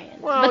with Ryan.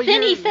 Well, but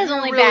then he says you're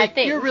only really, bad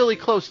things. You're really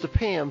close to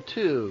Pam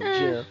too,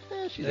 Jim.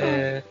 She's all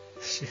right.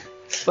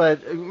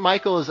 But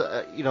Michael is,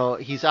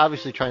 he's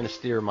obviously trying to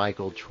steer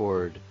Michael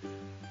toward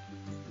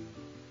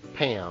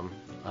Pam,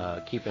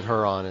 keeping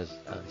her on his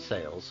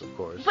sales, of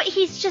course. But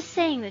he's just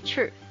saying the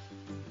truth.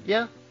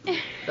 Yeah,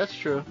 that's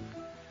true.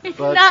 It's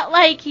But- not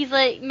like he's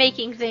like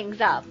making things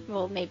up.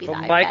 Well, maybe the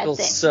But iPad Michael's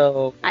thing.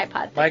 so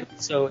iPod thing.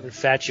 Michael's so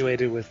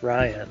infatuated with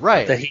Ryan,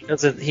 Right. That he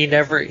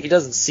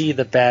doesn't see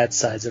the bad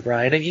sides of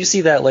Ryan, and you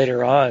see that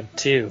later on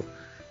too,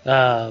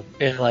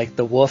 in like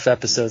the Wolf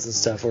episodes and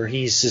stuff, where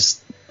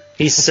he's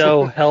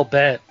so hell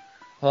bent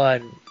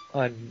on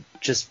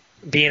just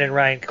being in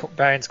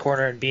Ryan's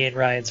corner and being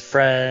Ryan's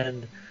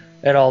friend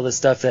and all this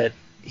stuff that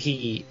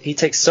he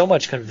takes so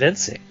much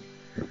convincing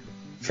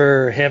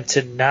for him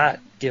to not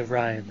give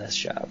Ryan this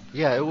job.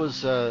 Yeah, it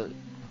was, it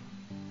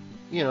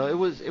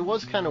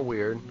was kind of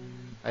weird.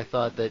 I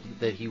thought that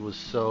he was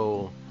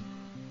so,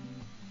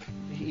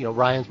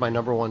 Ryan's my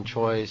number one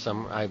choice.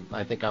 I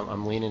think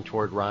I'm leaning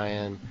toward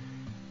Ryan.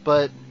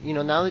 But,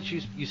 now that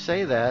you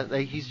say that,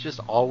 he's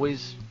just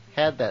always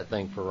had that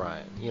thing for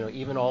Ryan.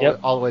 Even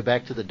all the way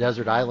back to the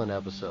Desert Island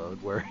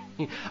episode where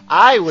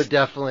I would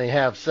definitely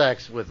have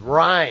sex with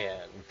Ryan.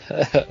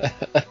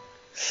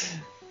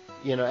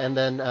 And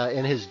then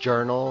in his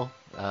journal,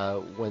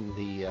 when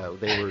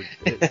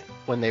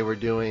they were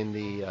doing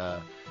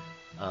the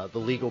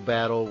legal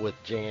battle with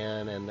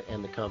Jan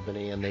and the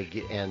company, and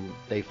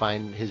they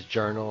find his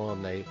journal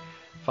and they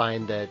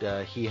find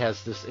that he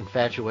has this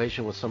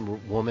infatuation with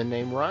some woman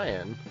named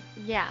Ryan.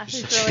 Yeah,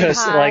 who's Just really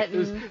hot. like-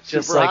 and-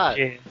 Just Super like hot.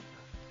 Jan.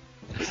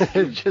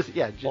 just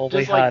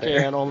Only like hotter.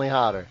 Jan, only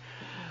hotter.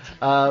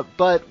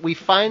 But we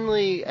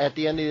finally, at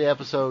the end of the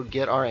episode,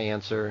 get our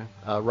answer.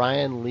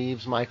 Ryan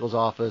leaves Michael's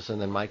office,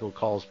 and then Michael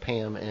calls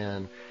Pam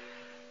in.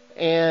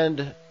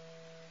 And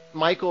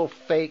Michael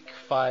fake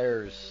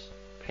fires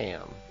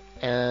Pam.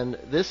 And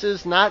this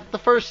is not the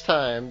first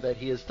time that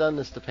he has done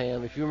this to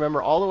Pam. If you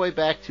remember all the way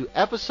back to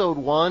episode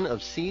 1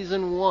 of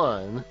season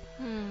 1,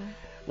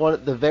 one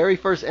of the very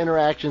first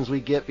interactions we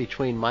get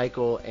between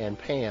Michael and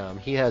Pam,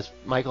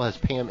 Michael has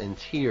Pam in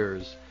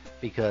tears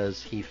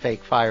because he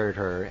fake fired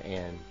her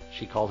and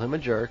she called him a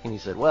jerk, and he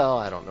said, well,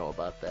 I don't know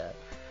about that.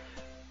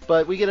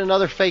 But we get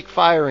another fake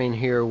firing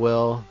here,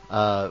 Will,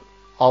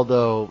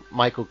 although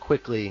Michael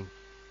quickly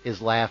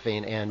is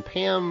laughing, and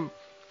Pam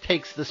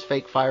takes this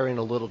fake firing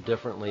a little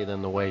differently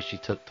than the way she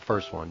took the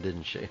first one,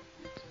 didn't she?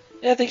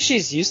 Yeah, I think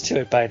she's used to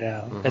it by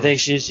now. I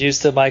think she's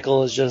used to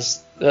Michael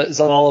is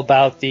all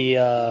about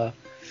the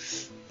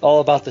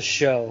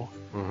show.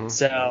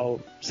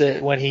 So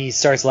when he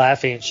starts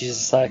laughing, she's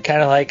just like,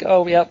 kind of like,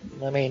 oh, yep.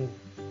 I mean,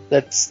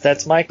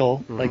 that's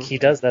Michael. Like, he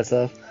does that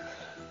stuff.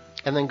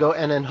 And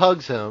then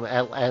hugs him.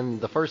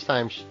 And the first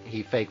time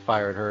he fake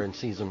fired her in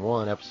season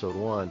 1, episode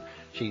 1,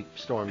 she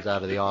storms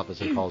out of the office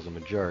and calls him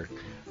a jerk.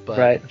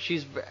 But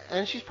she's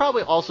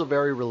probably also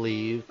very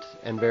relieved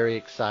and very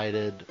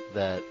excited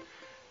that,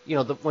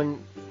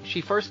 when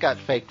she first got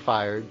fake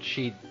fired,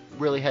 she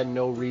really had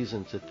no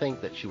reason to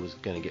think that she was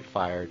going to get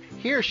fired.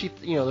 Here,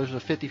 there's a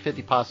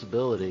 50-50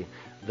 possibility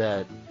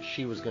that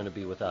she was going to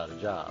be without a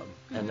job,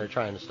 and they're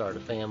trying to start a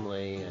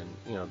family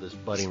and, this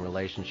budding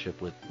relationship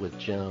with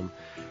Jim,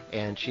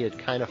 and she had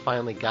kind of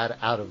finally got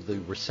out of the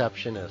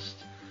receptionist,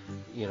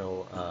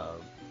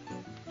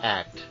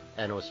 act,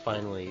 and was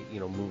finally,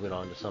 moving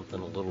on to something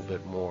a little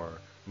bit more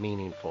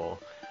meaningful.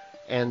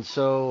 And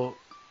so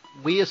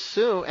we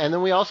assume, and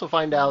then we also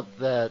find out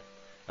that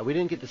we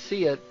didn't get to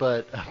see it,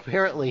 but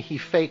apparently he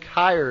fake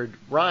hired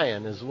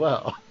Ryan as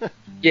well.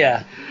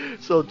 Yeah.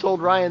 So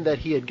told Ryan that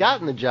he had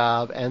gotten the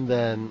job, and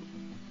then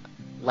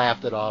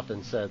laughed it off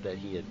and said that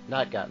he had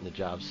not gotten the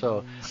job.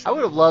 So I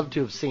would have loved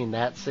to have seen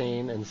that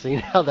scene and seen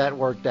how that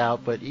worked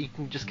out, but you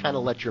can just kind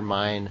of let your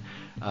mind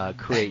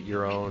create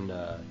your own,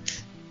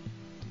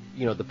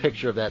 the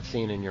picture of that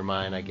scene in your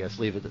mind, I guess.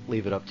 Leave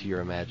it up to your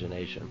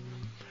imagination.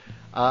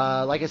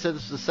 Like I said,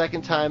 this is the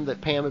second time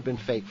that Pam had been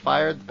fake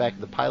fired, back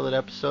in the pilot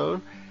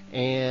episode.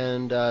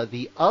 And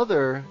the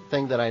other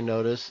thing that I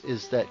noticed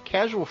is that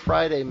Casual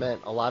Friday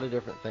meant a lot of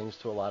different things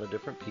to a lot of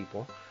different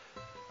people.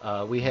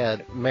 We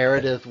had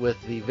Meredith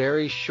with the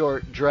very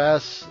short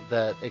dress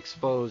that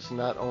exposed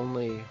not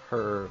only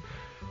her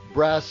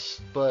breasts,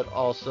 but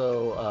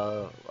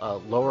also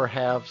lower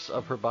halves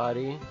of her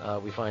body.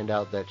 We find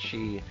out that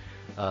she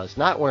is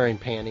not wearing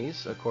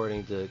panties,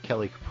 according to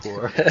Kelly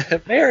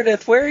Kapoor.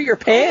 Meredith, where are your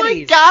panties? Oh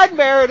my God,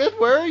 Meredith,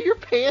 where are your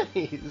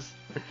panties?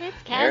 It's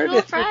Casual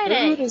Meredith,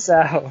 Friday. your food is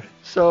out.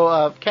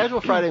 So Casual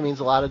Friday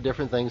means a lot of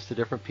different things to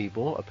different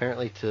people.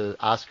 Apparently to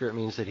Oscar it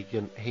means that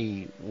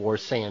he wore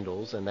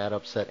sandals, and that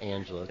upset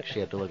Angela because she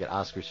had to look at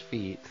Oscar's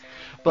feet.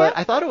 But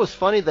I thought it was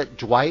funny that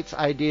Dwight's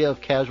idea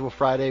of Casual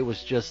Friday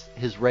was just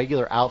his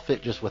regular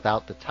outfit, just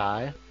without the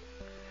tie.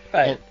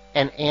 Right.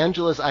 And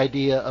Angela's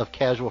idea of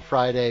Casual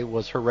Friday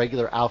was her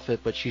regular outfit,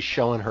 but she's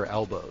showing her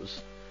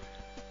elbows.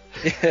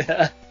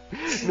 Yeah.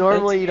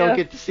 Normally you don't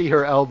get to see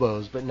her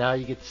elbows, but now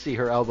you get to see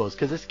her elbows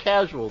because it's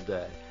casual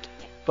day.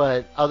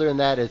 But other than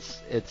that, it's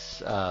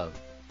just the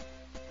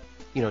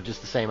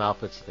same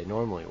outfits that they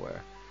normally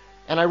wear.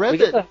 And I read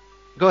that.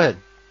 Go ahead.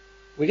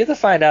 We get to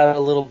find out a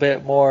little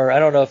bit more. I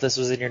don't know if this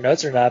was in your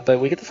notes or not, but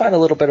we get to find a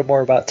little bit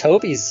more about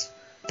Toby's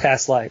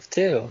past life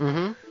too.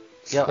 Mm-hmm.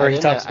 Yeah, where he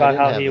talks about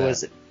how he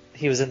was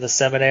in the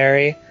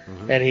seminary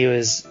and he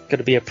was going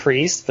to be a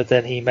priest, but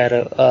then he met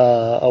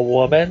a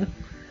woman.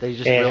 They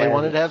just really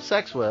wanted to have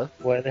sex with.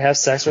 Wanted to have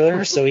sex with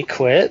her, so he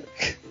quit.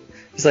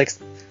 He's like,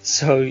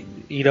 so,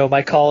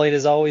 my calling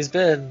has always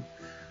been,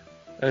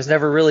 there's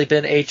never really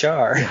been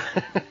HR.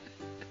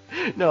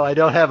 No, I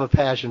don't have a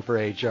passion for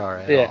HR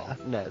at all.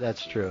 No,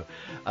 that's true.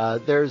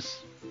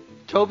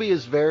 Toby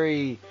is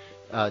very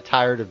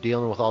tired of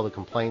dealing with all the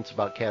complaints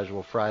about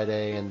Casual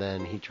Friday, and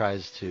then he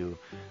tries to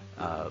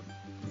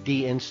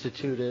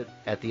deinstitute it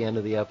at the end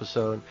of the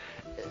episode.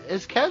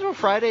 Has Casual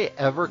Friday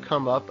ever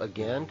come up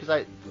again?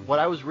 Because what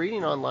I was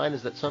reading online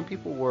is that some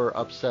people were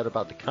upset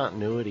about the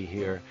continuity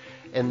here,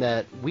 and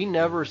that we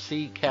never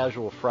see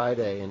Casual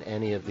Friday in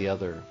any of the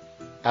other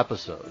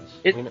episodes.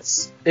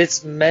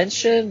 It's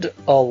mentioned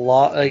a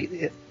lot.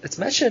 It's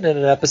mentioned in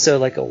an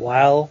episode like a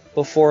while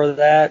before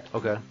that.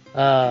 Okay.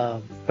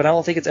 But I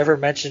don't think it's ever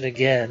mentioned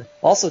again.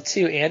 Also,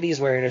 too, Andy's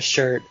wearing a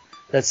shirt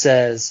that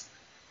says,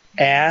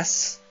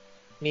 "Ask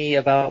me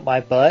about my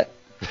butt."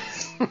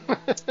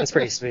 That's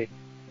pretty sweet.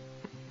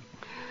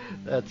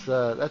 That's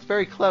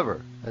very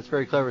clever. That's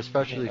very clever,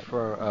 especially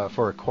for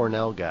a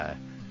Cornell guy.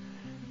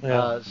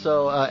 Yeah.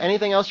 So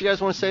anything else you guys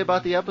want to say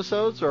about the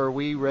episodes, or are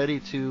we ready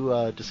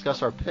to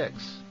discuss our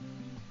picks?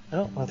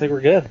 No, I think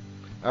we're good.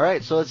 All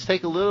right, so let's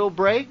take a little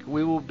break.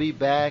 We will be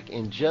back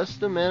in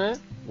just a minute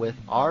with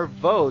our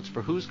votes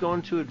for who's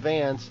going to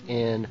advance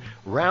in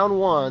round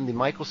 1, the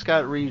Michael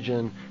Scott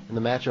region, in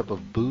the matchup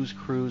of Booze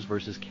Cruise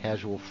versus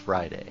Casual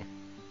Friday.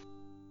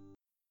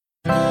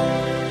 You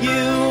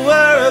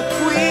were a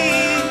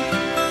queen,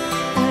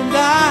 and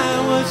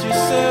I was your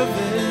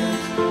servant.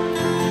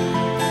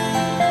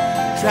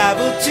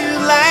 Traveled to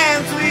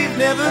lands we've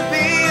never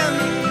been.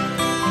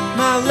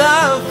 My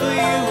love for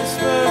you was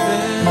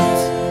fervent.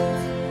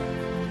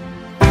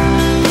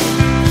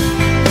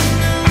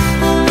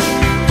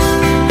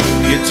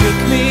 You took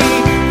me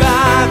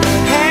by the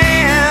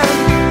hand,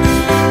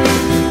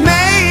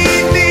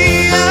 made me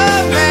a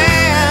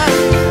man.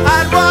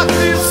 I'd walk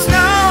through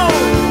snow,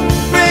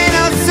 rain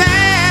or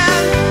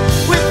sand,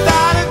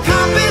 without a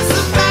compass,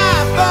 a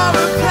map or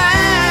a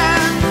plan.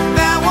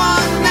 That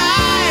one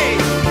night,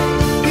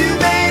 you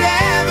made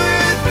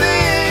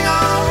everything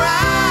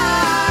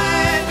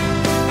alright.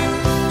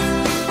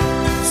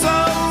 So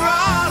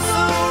raw,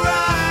 so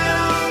right,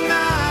 all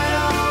night,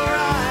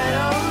 alright,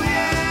 oh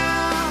yeah.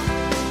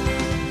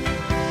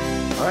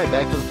 All right,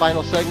 back to the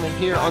final segment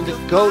here on the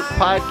GOAT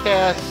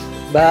Podcast,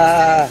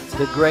 Bah.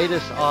 the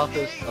greatest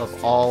office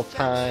of all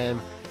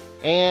time.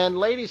 And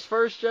ladies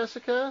first,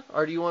 Jessica,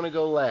 or do you want to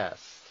go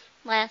last?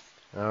 Last.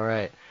 All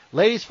right.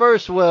 Ladies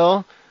first,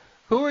 Will.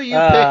 Who are you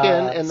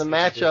picking in the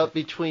matchup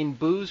between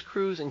Booze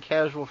Cruise and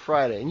Casual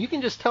Friday? And you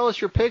can just tell us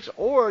your picks,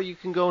 or you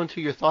can go into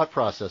your thought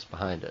process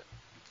behind it.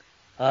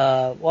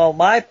 Well,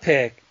 my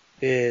pick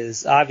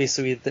is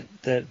obviously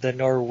the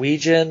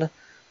Norwegian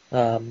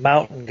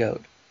mountain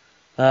goat.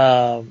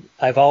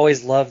 I've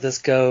always loved this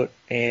goat,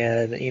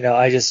 and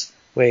I just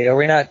wait.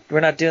 We're not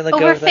doing the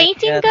goat. Over thing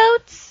fainting yet?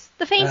 goats?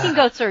 The fainting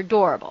goats are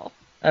adorable.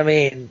 I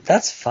mean,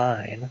 that's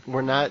fine.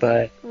 We're not.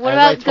 But What as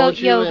about I told goat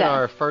you yoga? in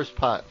our first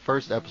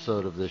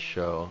episode of this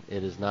show,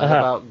 it is not Uh-huh.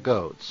 about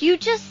goats. You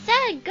just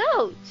said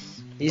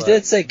goats. you But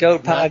did say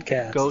goat not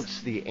podcast.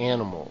 Goats, the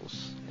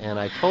animals. And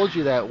I told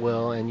you that,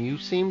 Will, and you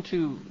seemed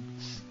to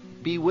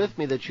be with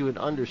me that you had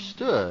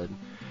understood.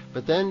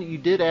 But then you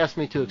did ask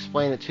me to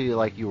explain it to you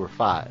like you were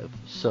 5.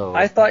 So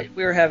I thought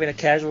we were having a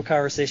casual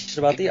conversation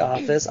about The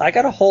Office. I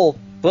got a whole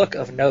book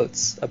of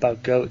notes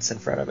about goats in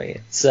front of me.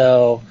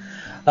 So,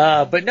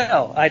 but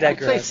no, I I'd say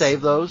digress.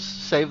 save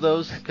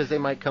those, because they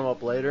might come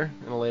up later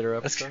in a later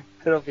episode.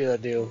 It'll be a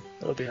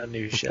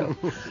new show.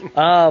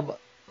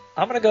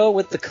 I'm gonna go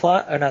with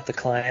not the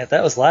client.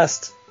 That was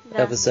last The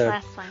episode.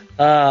 last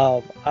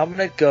one. I'm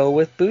gonna go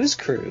with Booze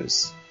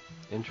Cruise.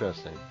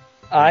 Interesting.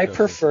 I Interesting.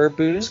 prefer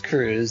Booze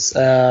Cruise.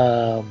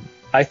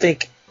 I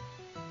think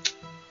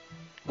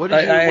What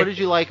did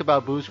you like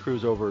about Booze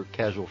Cruise over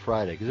Casual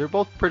Friday? Because they're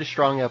both pretty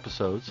strong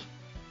episodes.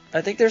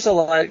 there's a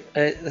lot.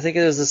 I think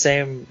it was the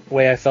same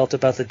way I felt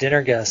about the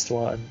dinner guest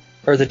one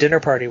or the dinner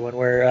party one,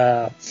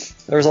 where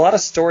there was a lot of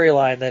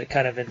storyline that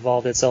kind of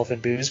involved itself in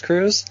Booze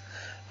Cruise.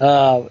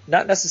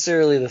 Not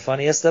necessarily the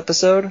funniest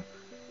episode,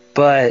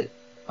 but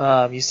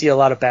you see a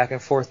lot of back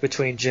and forth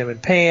between Jim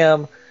and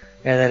Pam,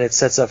 and then it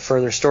sets up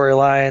further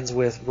storylines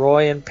with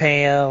Roy and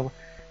Pam.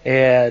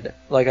 And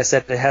like I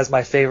said, it has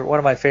one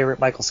of my favorite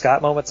Michael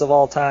Scott moments of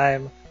all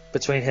time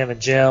between him and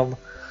Jim.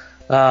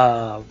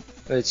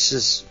 It's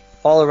just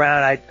all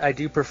around. I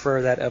do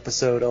prefer that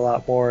episode a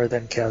lot more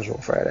than Casual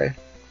Friday.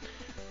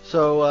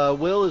 So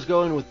Will is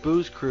going with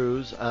Booze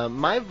Cruise.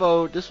 My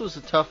vote, this was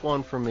a tough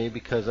one for me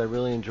because I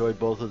really enjoyed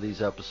both of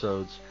these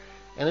episodes.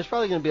 And there's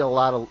probably going to be a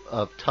lot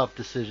of tough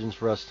decisions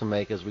for us to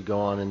make as we go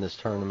on in this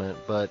tournament.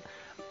 But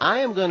I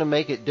am going to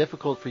make it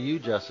difficult for you,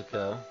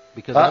 Jessica,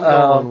 because I'm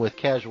going with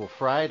Casual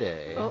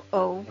Friday.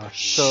 Uh-oh.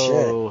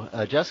 So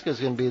Jessica's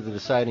going to be the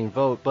deciding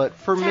vote. But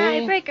for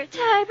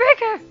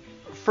Tiebreaker.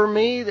 For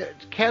me,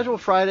 Casual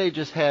Friday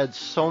just had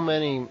so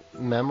many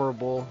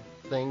memorable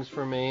things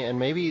for me. And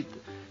maybe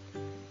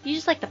You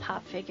just like the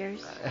pop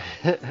figures.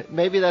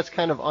 maybe that's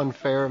kind of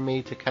unfair of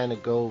me to kind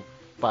of go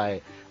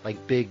by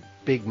like big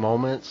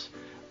moments,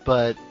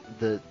 but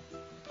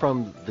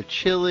from the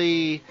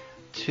chili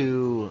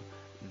to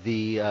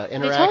the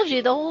interaction. I told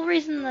you the whole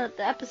reason that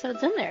the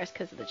episode's in there is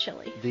because of the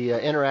chili. The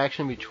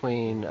interaction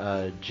between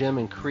Jim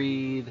and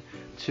Creed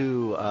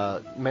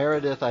to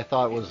Meredith, I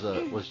thought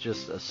was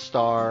just a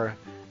star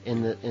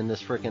in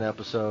this freaking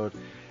episode.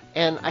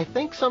 And I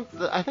think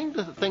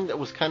the thing that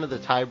was kind of the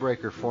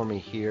tiebreaker for me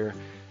here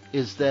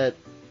is that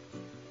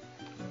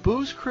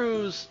Booze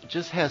Cruise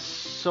just has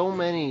so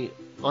many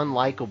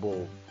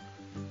unlikable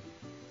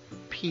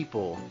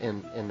people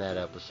in that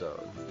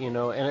episode,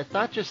 and it's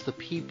not just the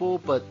people,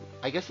 but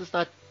I guess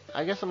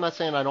I'm not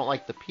saying I don't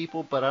like the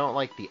people, but I don't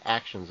like the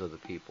actions of the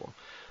people.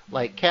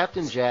 Like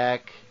Captain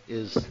Jack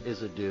is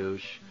a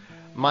douche.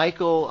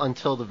 Michael,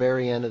 until the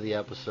very end of the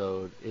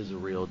episode, is a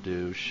real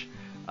douche.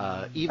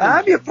 I'm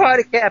your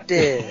party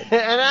captain.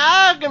 And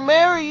I can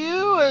marry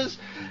you as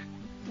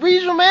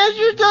regional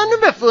manager Thunder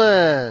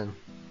Mifflin.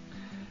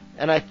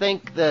 And I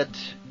think that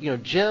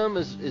Jim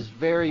is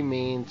very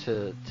mean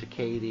to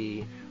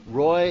Katie.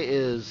 Roy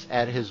is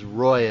at his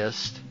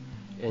royest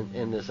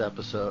in this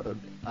episode,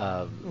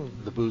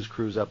 the Booze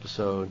Cruise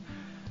episode.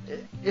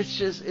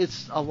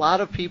 It's a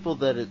lot of people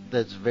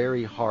that's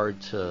very hard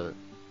to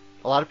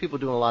a lot of people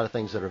doing a lot of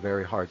things that are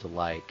very hard to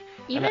like.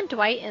 Even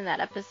Dwight in that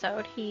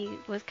episode, he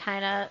was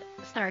kind of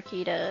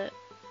snarky to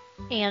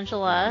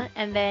Angela,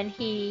 and then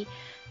he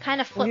kind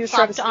of Well, he was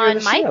trying to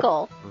flip-flopped steer the on ship.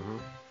 Michael. Mhm.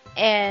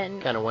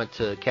 And Kind of went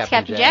to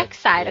Captain Jack's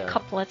side yeah. a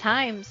couple of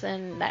times,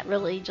 and that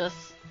really just,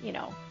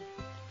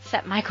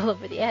 set Michael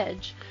over the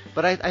edge.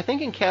 But I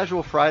think in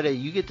Casual Friday,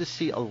 you get to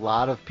see a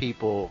lot of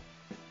people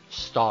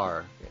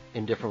star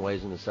in different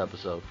ways in this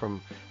episode. From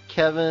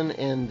Kevin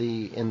in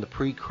the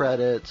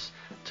pre-credits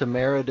to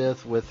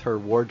Meredith with her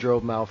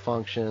wardrobe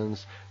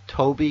malfunctions.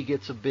 Toby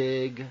gets a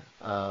big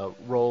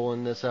role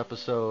in this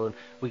episode.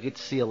 We get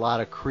to see a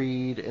lot of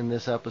Creed in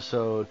this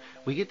episode.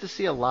 We get to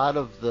see a lot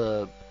of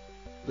the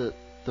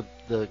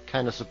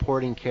kind of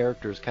supporting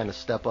characters kind of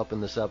step up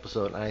in this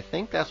episode, and I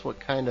think that's what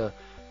kind of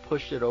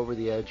pushed it over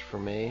the edge for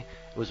me.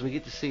 Was we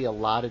get to see a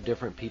lot of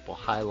different people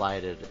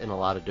highlighted in a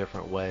lot of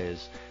different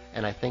ways,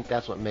 and I think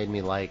that's what made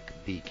me like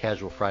the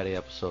Casual Friday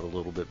episode a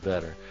little bit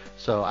better.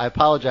 So I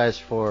apologize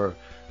for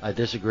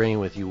disagreeing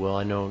with you, Will.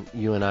 I know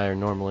you and I are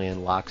normally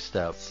in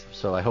lockstep,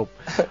 so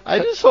I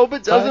just hope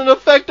it doesn't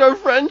affect our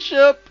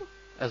friendship,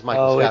 as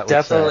Michael Scott it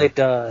definitely would say.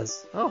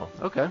 does. Oh,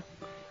 okay.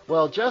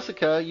 Well,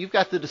 Jessica, you've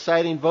got the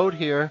deciding vote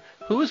here.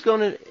 Who is going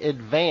to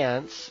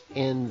advance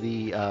in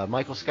the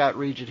Michael Scott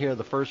region here,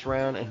 the first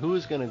round, and who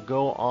is going to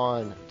go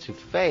on to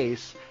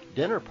face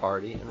Dinner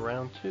Party in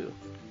round 2?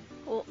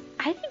 Well,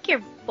 I think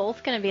you're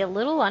both going to be a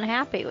little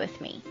unhappy with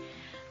me.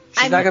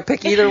 She's not gonna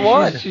pick either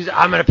one.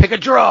 I'm going to pick a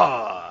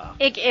draw.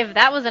 If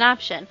that was an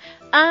option.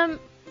 I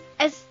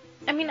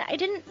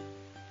didn't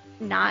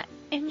not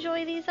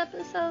enjoy these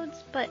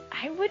episodes, but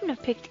I wouldn't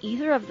have picked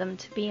either of them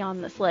to be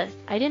on this list.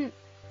 I didn't.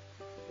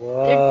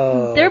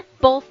 Whoa. They're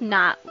both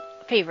not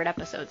favorite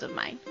episodes of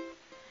mine.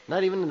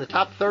 Not even in the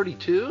top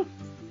 32?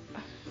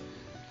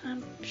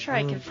 I'm sure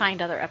I can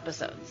find other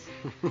episodes.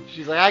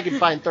 She's like, I can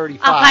find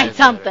 35. I'll find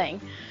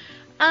something.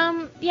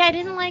 Yeah, I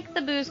didn't like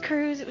the booze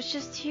cruise. It was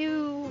just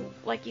too,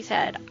 like you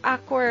said,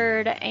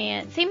 awkward.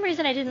 And same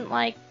reason I didn't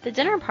like the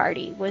dinner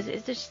party was I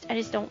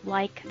just don't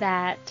like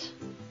that.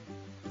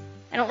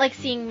 I don't like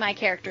seeing my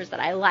characters that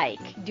I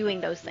like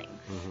doing those things.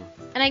 Mhm.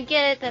 And I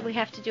get that we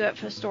have to do it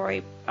for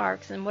story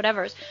arcs and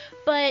whatever's,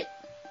 but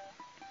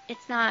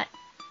it's not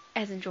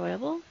as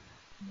enjoyable.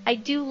 I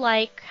do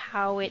like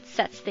how it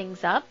sets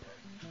things up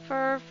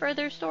for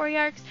further story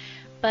arcs,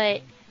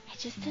 but I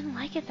just didn't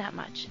like it that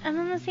much. And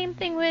then the same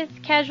thing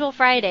with Casual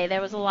Friday.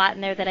 There was a lot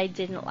in there that I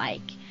didn't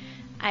like.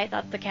 I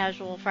thought the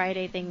Casual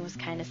Friday thing was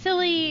kind of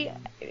silly.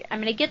 I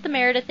mean, I get the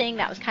Meredith thing.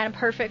 That was kind of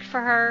perfect for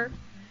her.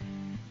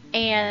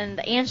 And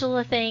the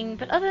Angela thing.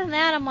 But other than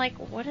that, I'm like,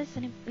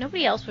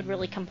 nobody else would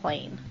really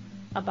complain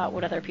about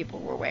what other people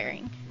were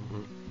wearing.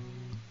 Mhm.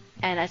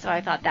 And so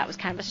I thought that was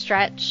kind of a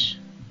stretch.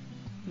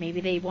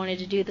 Maybe they wanted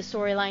to do the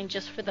storyline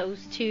just for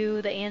those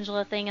two, the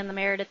Angela thing and the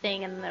Meredith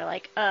thing, and they're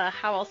like,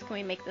 how else can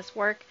we make this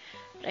work?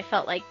 But I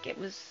felt like it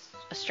was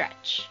a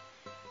stretch.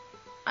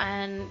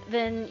 And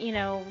then,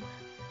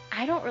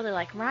 I don't really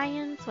like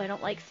Ryan, so I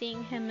don't like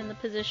seeing him in the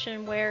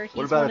position where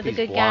What he's about one if of the he's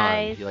good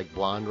blonde? guys. You like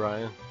blonde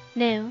Ryan?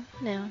 No.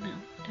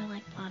 Don't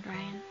like blonde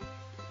Ryan.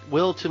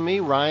 Will, to me,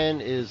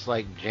 Ryan is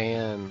like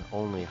Jan,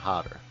 only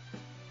hotter.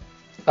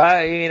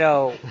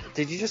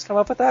 Did you just come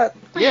up with that?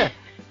 Yeah,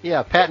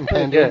 patent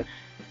Pretty pending. good.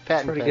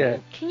 Patent Pretty pending.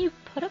 good. Can you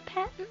put a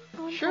patent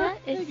on Sure. that?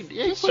 Yeah, It's you can-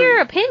 yeah, you just put your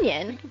it-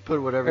 opinion. You can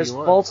put whatever There's you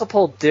want.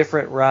 multiple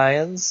different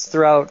Ryans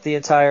throughout the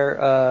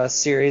entire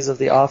series of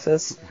The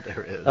Office.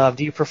 There is.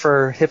 Do you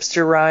prefer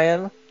hipster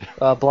Ryan,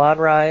 blonde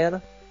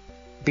Ryan,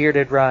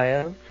 bearded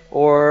Ryan,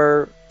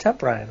 or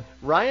temp Ryan?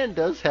 Ryan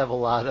does have a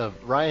lot of.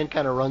 Ryan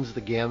kind of runs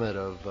the gamut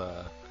of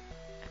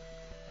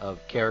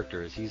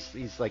characters.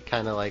 He's like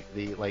kind of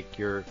like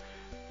your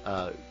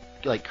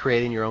like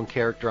creating your own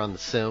character on The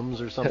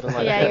Sims or something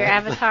like Yeah, that. your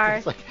avatar.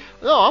 It's like,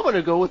 no, I'm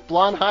gonna go with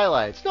blonde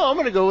highlights. No, I'm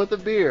gonna go with a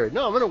beard.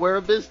 No, I'm gonna wear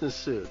a business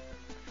suit.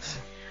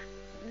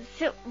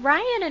 So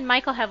Ryan and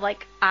Michael have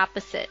like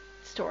opposite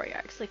story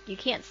arcs. Like you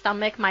can't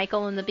stomach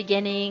Michael in the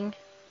beginning,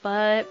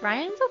 but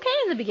Ryan's okay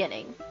in the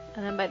beginning.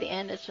 And then by the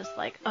end it's just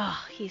like,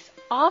 oh, he's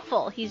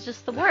awful. He's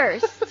just the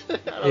worst. I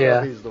don't know Yeah.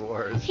 if he's the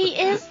worst. He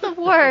is the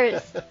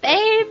worst,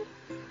 babe.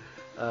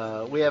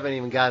 We haven't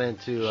even got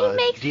into He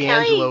makes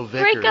D'Angelo Kelly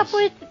Vickers. break up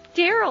with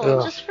Daryl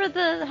Ugh. just for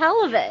the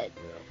hell of it.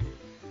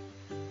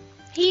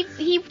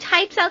 He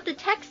types out the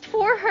text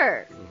for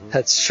her.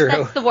 That's true.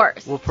 That's the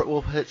worst.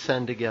 We'll hit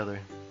send together.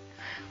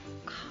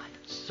 God.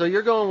 So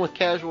you're going with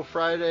Casual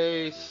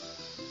Friday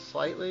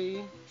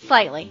slightly?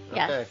 Slightly,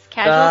 yes. Okay.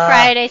 Casual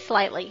Friday,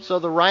 slightly. So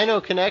the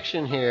Rhino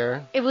connection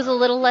here, It was a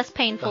little less the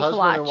painful to husband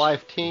watch. and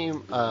wife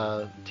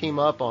team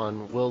up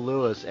on Will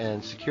Lewis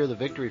and secure the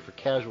victory for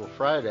Casual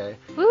Friday.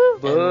 Woo.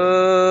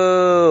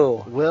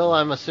 Boo! Will,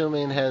 I'm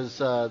assuming, has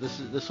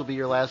this will be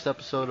your last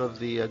episode of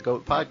the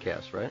Goat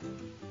podcast, right?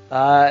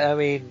 I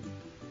mean,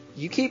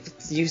 you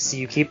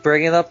keep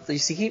bringing up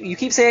you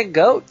keep saying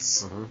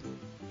goats. Mm-hmm.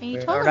 And you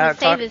We're told him not to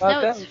save talking his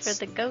about notes goats.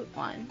 for the goat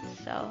one,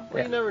 so. Well,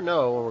 Yeah. you never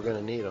know when we're going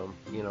to need them.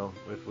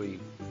 If we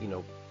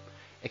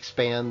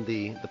expand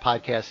the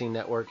podcasting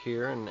network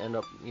here and end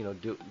up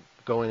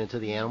going into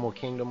the animal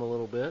kingdom a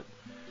little bit.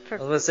 I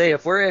was gonna say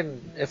if we're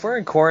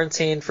in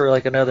quarantine for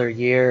like another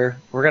year,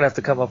 we're gonna have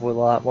to come up with a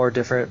lot more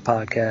different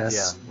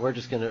podcasts. Yeah, I'm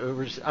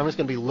just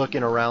gonna be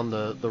looking around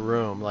the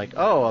room like,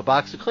 oh, a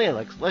box of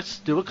Kleenex. Let's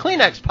do a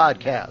Kleenex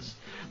podcast.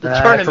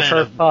 I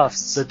prefer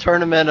puffs. The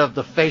tournament of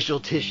the facial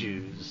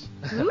tissues.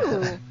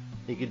 Ooh.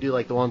 You could do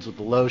like the ones with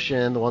the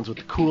lotion, the ones with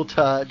the cool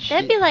touch.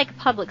 That'd be like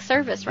public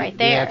service right the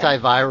there.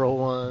 antiviral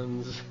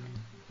ones.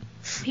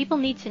 People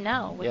need to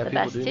know what Yeah, the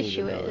people best do need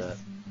tissue to know is. that.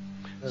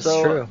 That's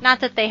So- true. Not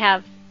that they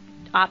have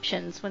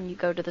options when you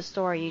go to the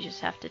store. You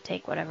just have to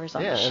take whatever's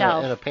on Yeah, the in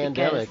shelf. a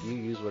pandemic, because- you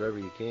use whatever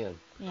you can.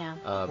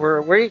 Yeah.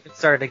 We're even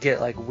starting to get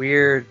like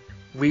weird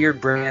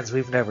brands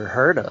we've never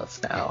heard of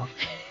now.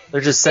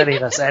 They're just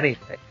sending us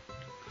anything.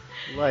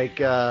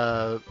 Like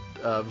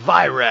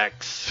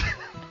Virex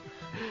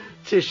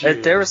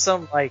tissue. There was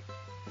some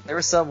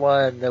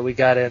one that we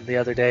got in the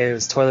other day. It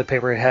was toilet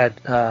paper. It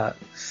had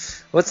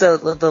what's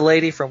the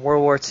lady from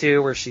World War II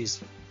where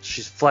she's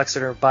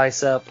flexing her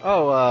bicep?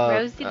 Oh,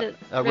 Rosie the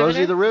Rosie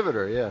Riveter? the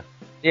Riveter. Yeah.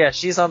 Yeah,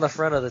 she's on the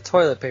front of the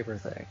toilet paper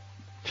thing.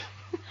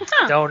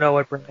 Huh. Don't know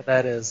what brand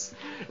that is.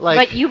 Like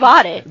But you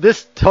bought it.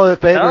 this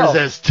toilet paper No. is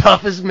as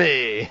tough as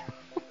me.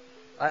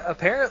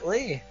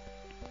 Apparently.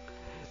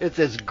 It's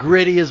as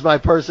gritty as my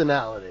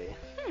personality.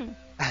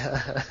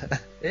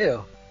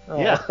 Ew. Oh,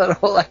 Yeah. I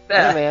don't like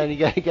Yeah, that. man, you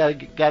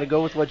gotta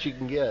go with what you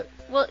can get.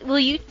 Well,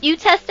 you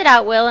test it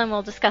out, Will, and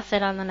we'll discuss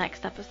it on the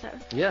next episode.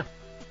 Yeah.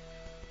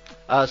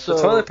 The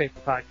So toilet paper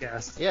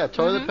podcast. Yeah,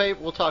 toilet Mhm. paper.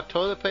 We'll talk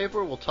toilet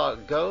paper. We'll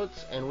talk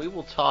goats, and we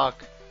will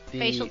talk the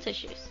Facial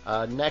tissues.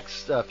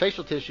 next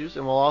facial tissues,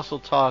 and we'll also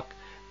talk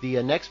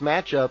the next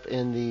matchup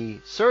in the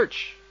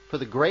search for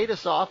the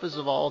greatest office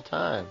of all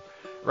time.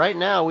 Right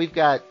now, we've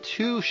got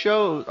two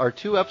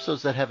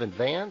episodes that have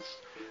advanced.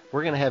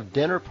 We're going to have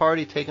Dinner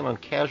Party taking on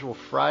Casual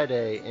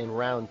Friday in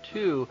round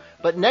 2.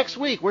 But next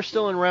week, we're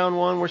still in round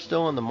 1. We're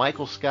still in the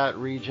Michael Scott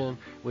region,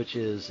 which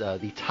is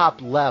the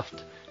top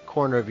left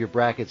corner of your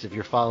brackets if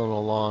you're following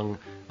along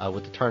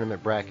with the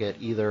tournament bracket,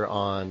 either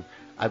on,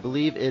 I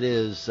believe it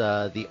is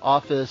The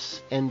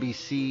Office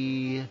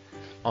NBC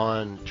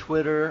on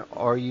Twitter,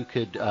 or you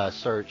could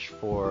search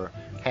for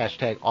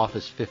hashtag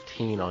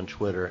Office15 on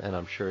Twitter, and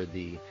I'm sure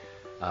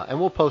and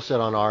we'll post it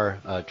on our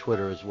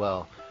Twitter as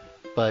well.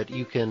 But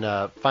you can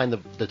find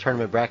the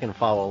tournament bracket and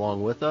follow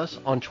along with us.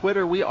 On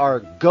Twitter, we are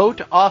Goat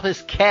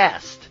Office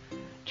Cast,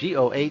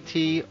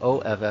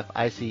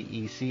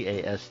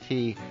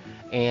 GOATOFFICECAST,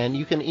 and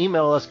you can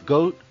email us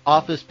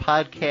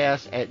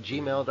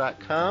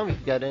goatofficepodcast@gmail.com if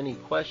you've got any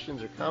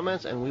questions or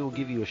comments, and we will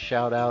give you a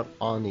shout out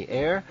on the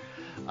air.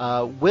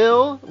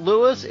 Will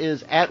Lewis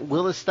is at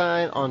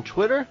Willestein on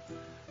Twitter.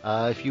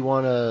 If you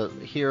want to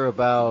hear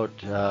about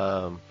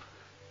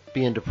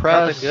being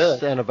depressed Nothing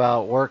good. and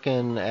about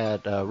working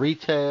at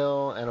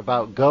retail and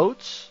about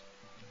goats,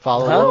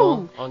 follow Oh,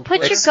 along on put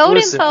Twitter. your goat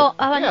Exclusive. info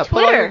on Yeah,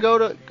 put all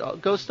Twitter. your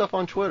goat stuff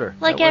on Twitter.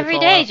 Like That way every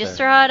it's all day, out just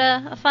there. throw out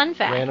a fun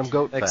fact. Random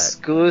goat fact.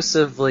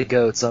 Exclusively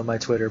goats on my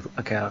Twitter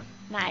account.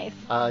 Nice.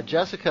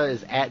 Jessica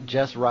is at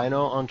Jess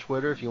Rhino on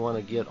Twitter if you want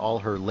to get all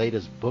her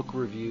latest book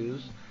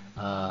reviews.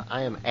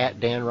 I am at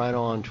Dan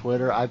Rhino on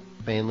Twitter. I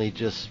mainly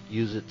just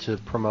use it to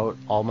promote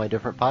all my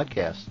different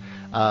podcasts.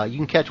 You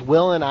can catch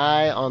Will and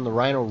I on the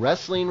Rhino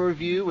Wrestling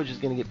Review, which is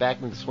going to get back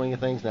into the swing of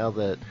things now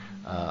that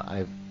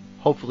I've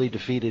hopefully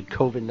defeated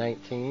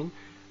COVID-19.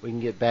 We can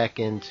get back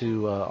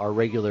into our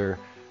regular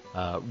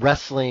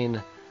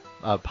wrestling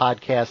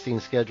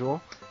podcasting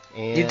schedule.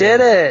 And You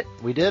did it!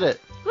 We did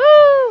it.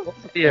 Woo!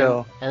 Both of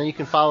you. And you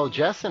can follow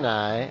Jess and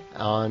I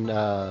on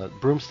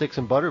Broomsticks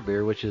and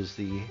Butterbeer, which is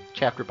the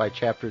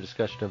chapter-by-chapter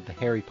discussion of the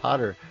Harry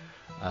Potter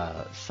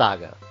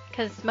saga.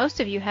 Because most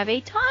of you have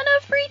a ton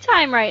of free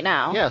time right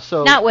now. Yeah,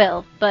 so Not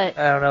Will, but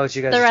I don't know what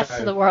you guys the are rest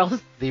talking of the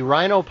world. the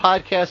Rhino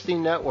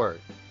Podcasting Network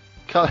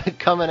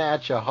coming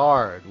at you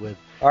hard with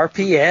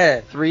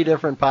RPN. 3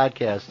 different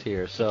podcasts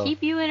here. So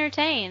Keep you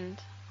entertained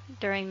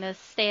during this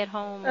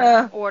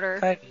stay-at-home order.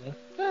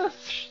 Kinda.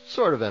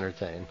 sort of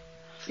entertained.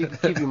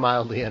 Keep you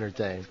mildly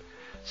entertained.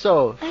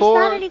 So There's for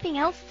not anything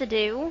else to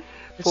do.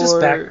 It's just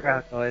For-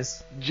 background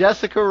noise.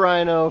 Jessica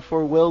Rhino,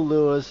 for Will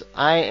Lewis,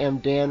 I am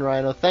Dan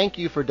Rhino. Thank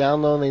you for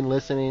downloading,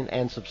 listening,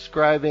 and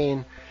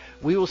subscribing.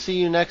 We will see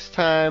you next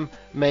time.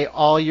 May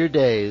all your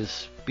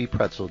days be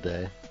Pretzel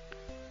Day.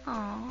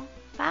 Aw,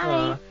 bye.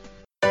 Aw.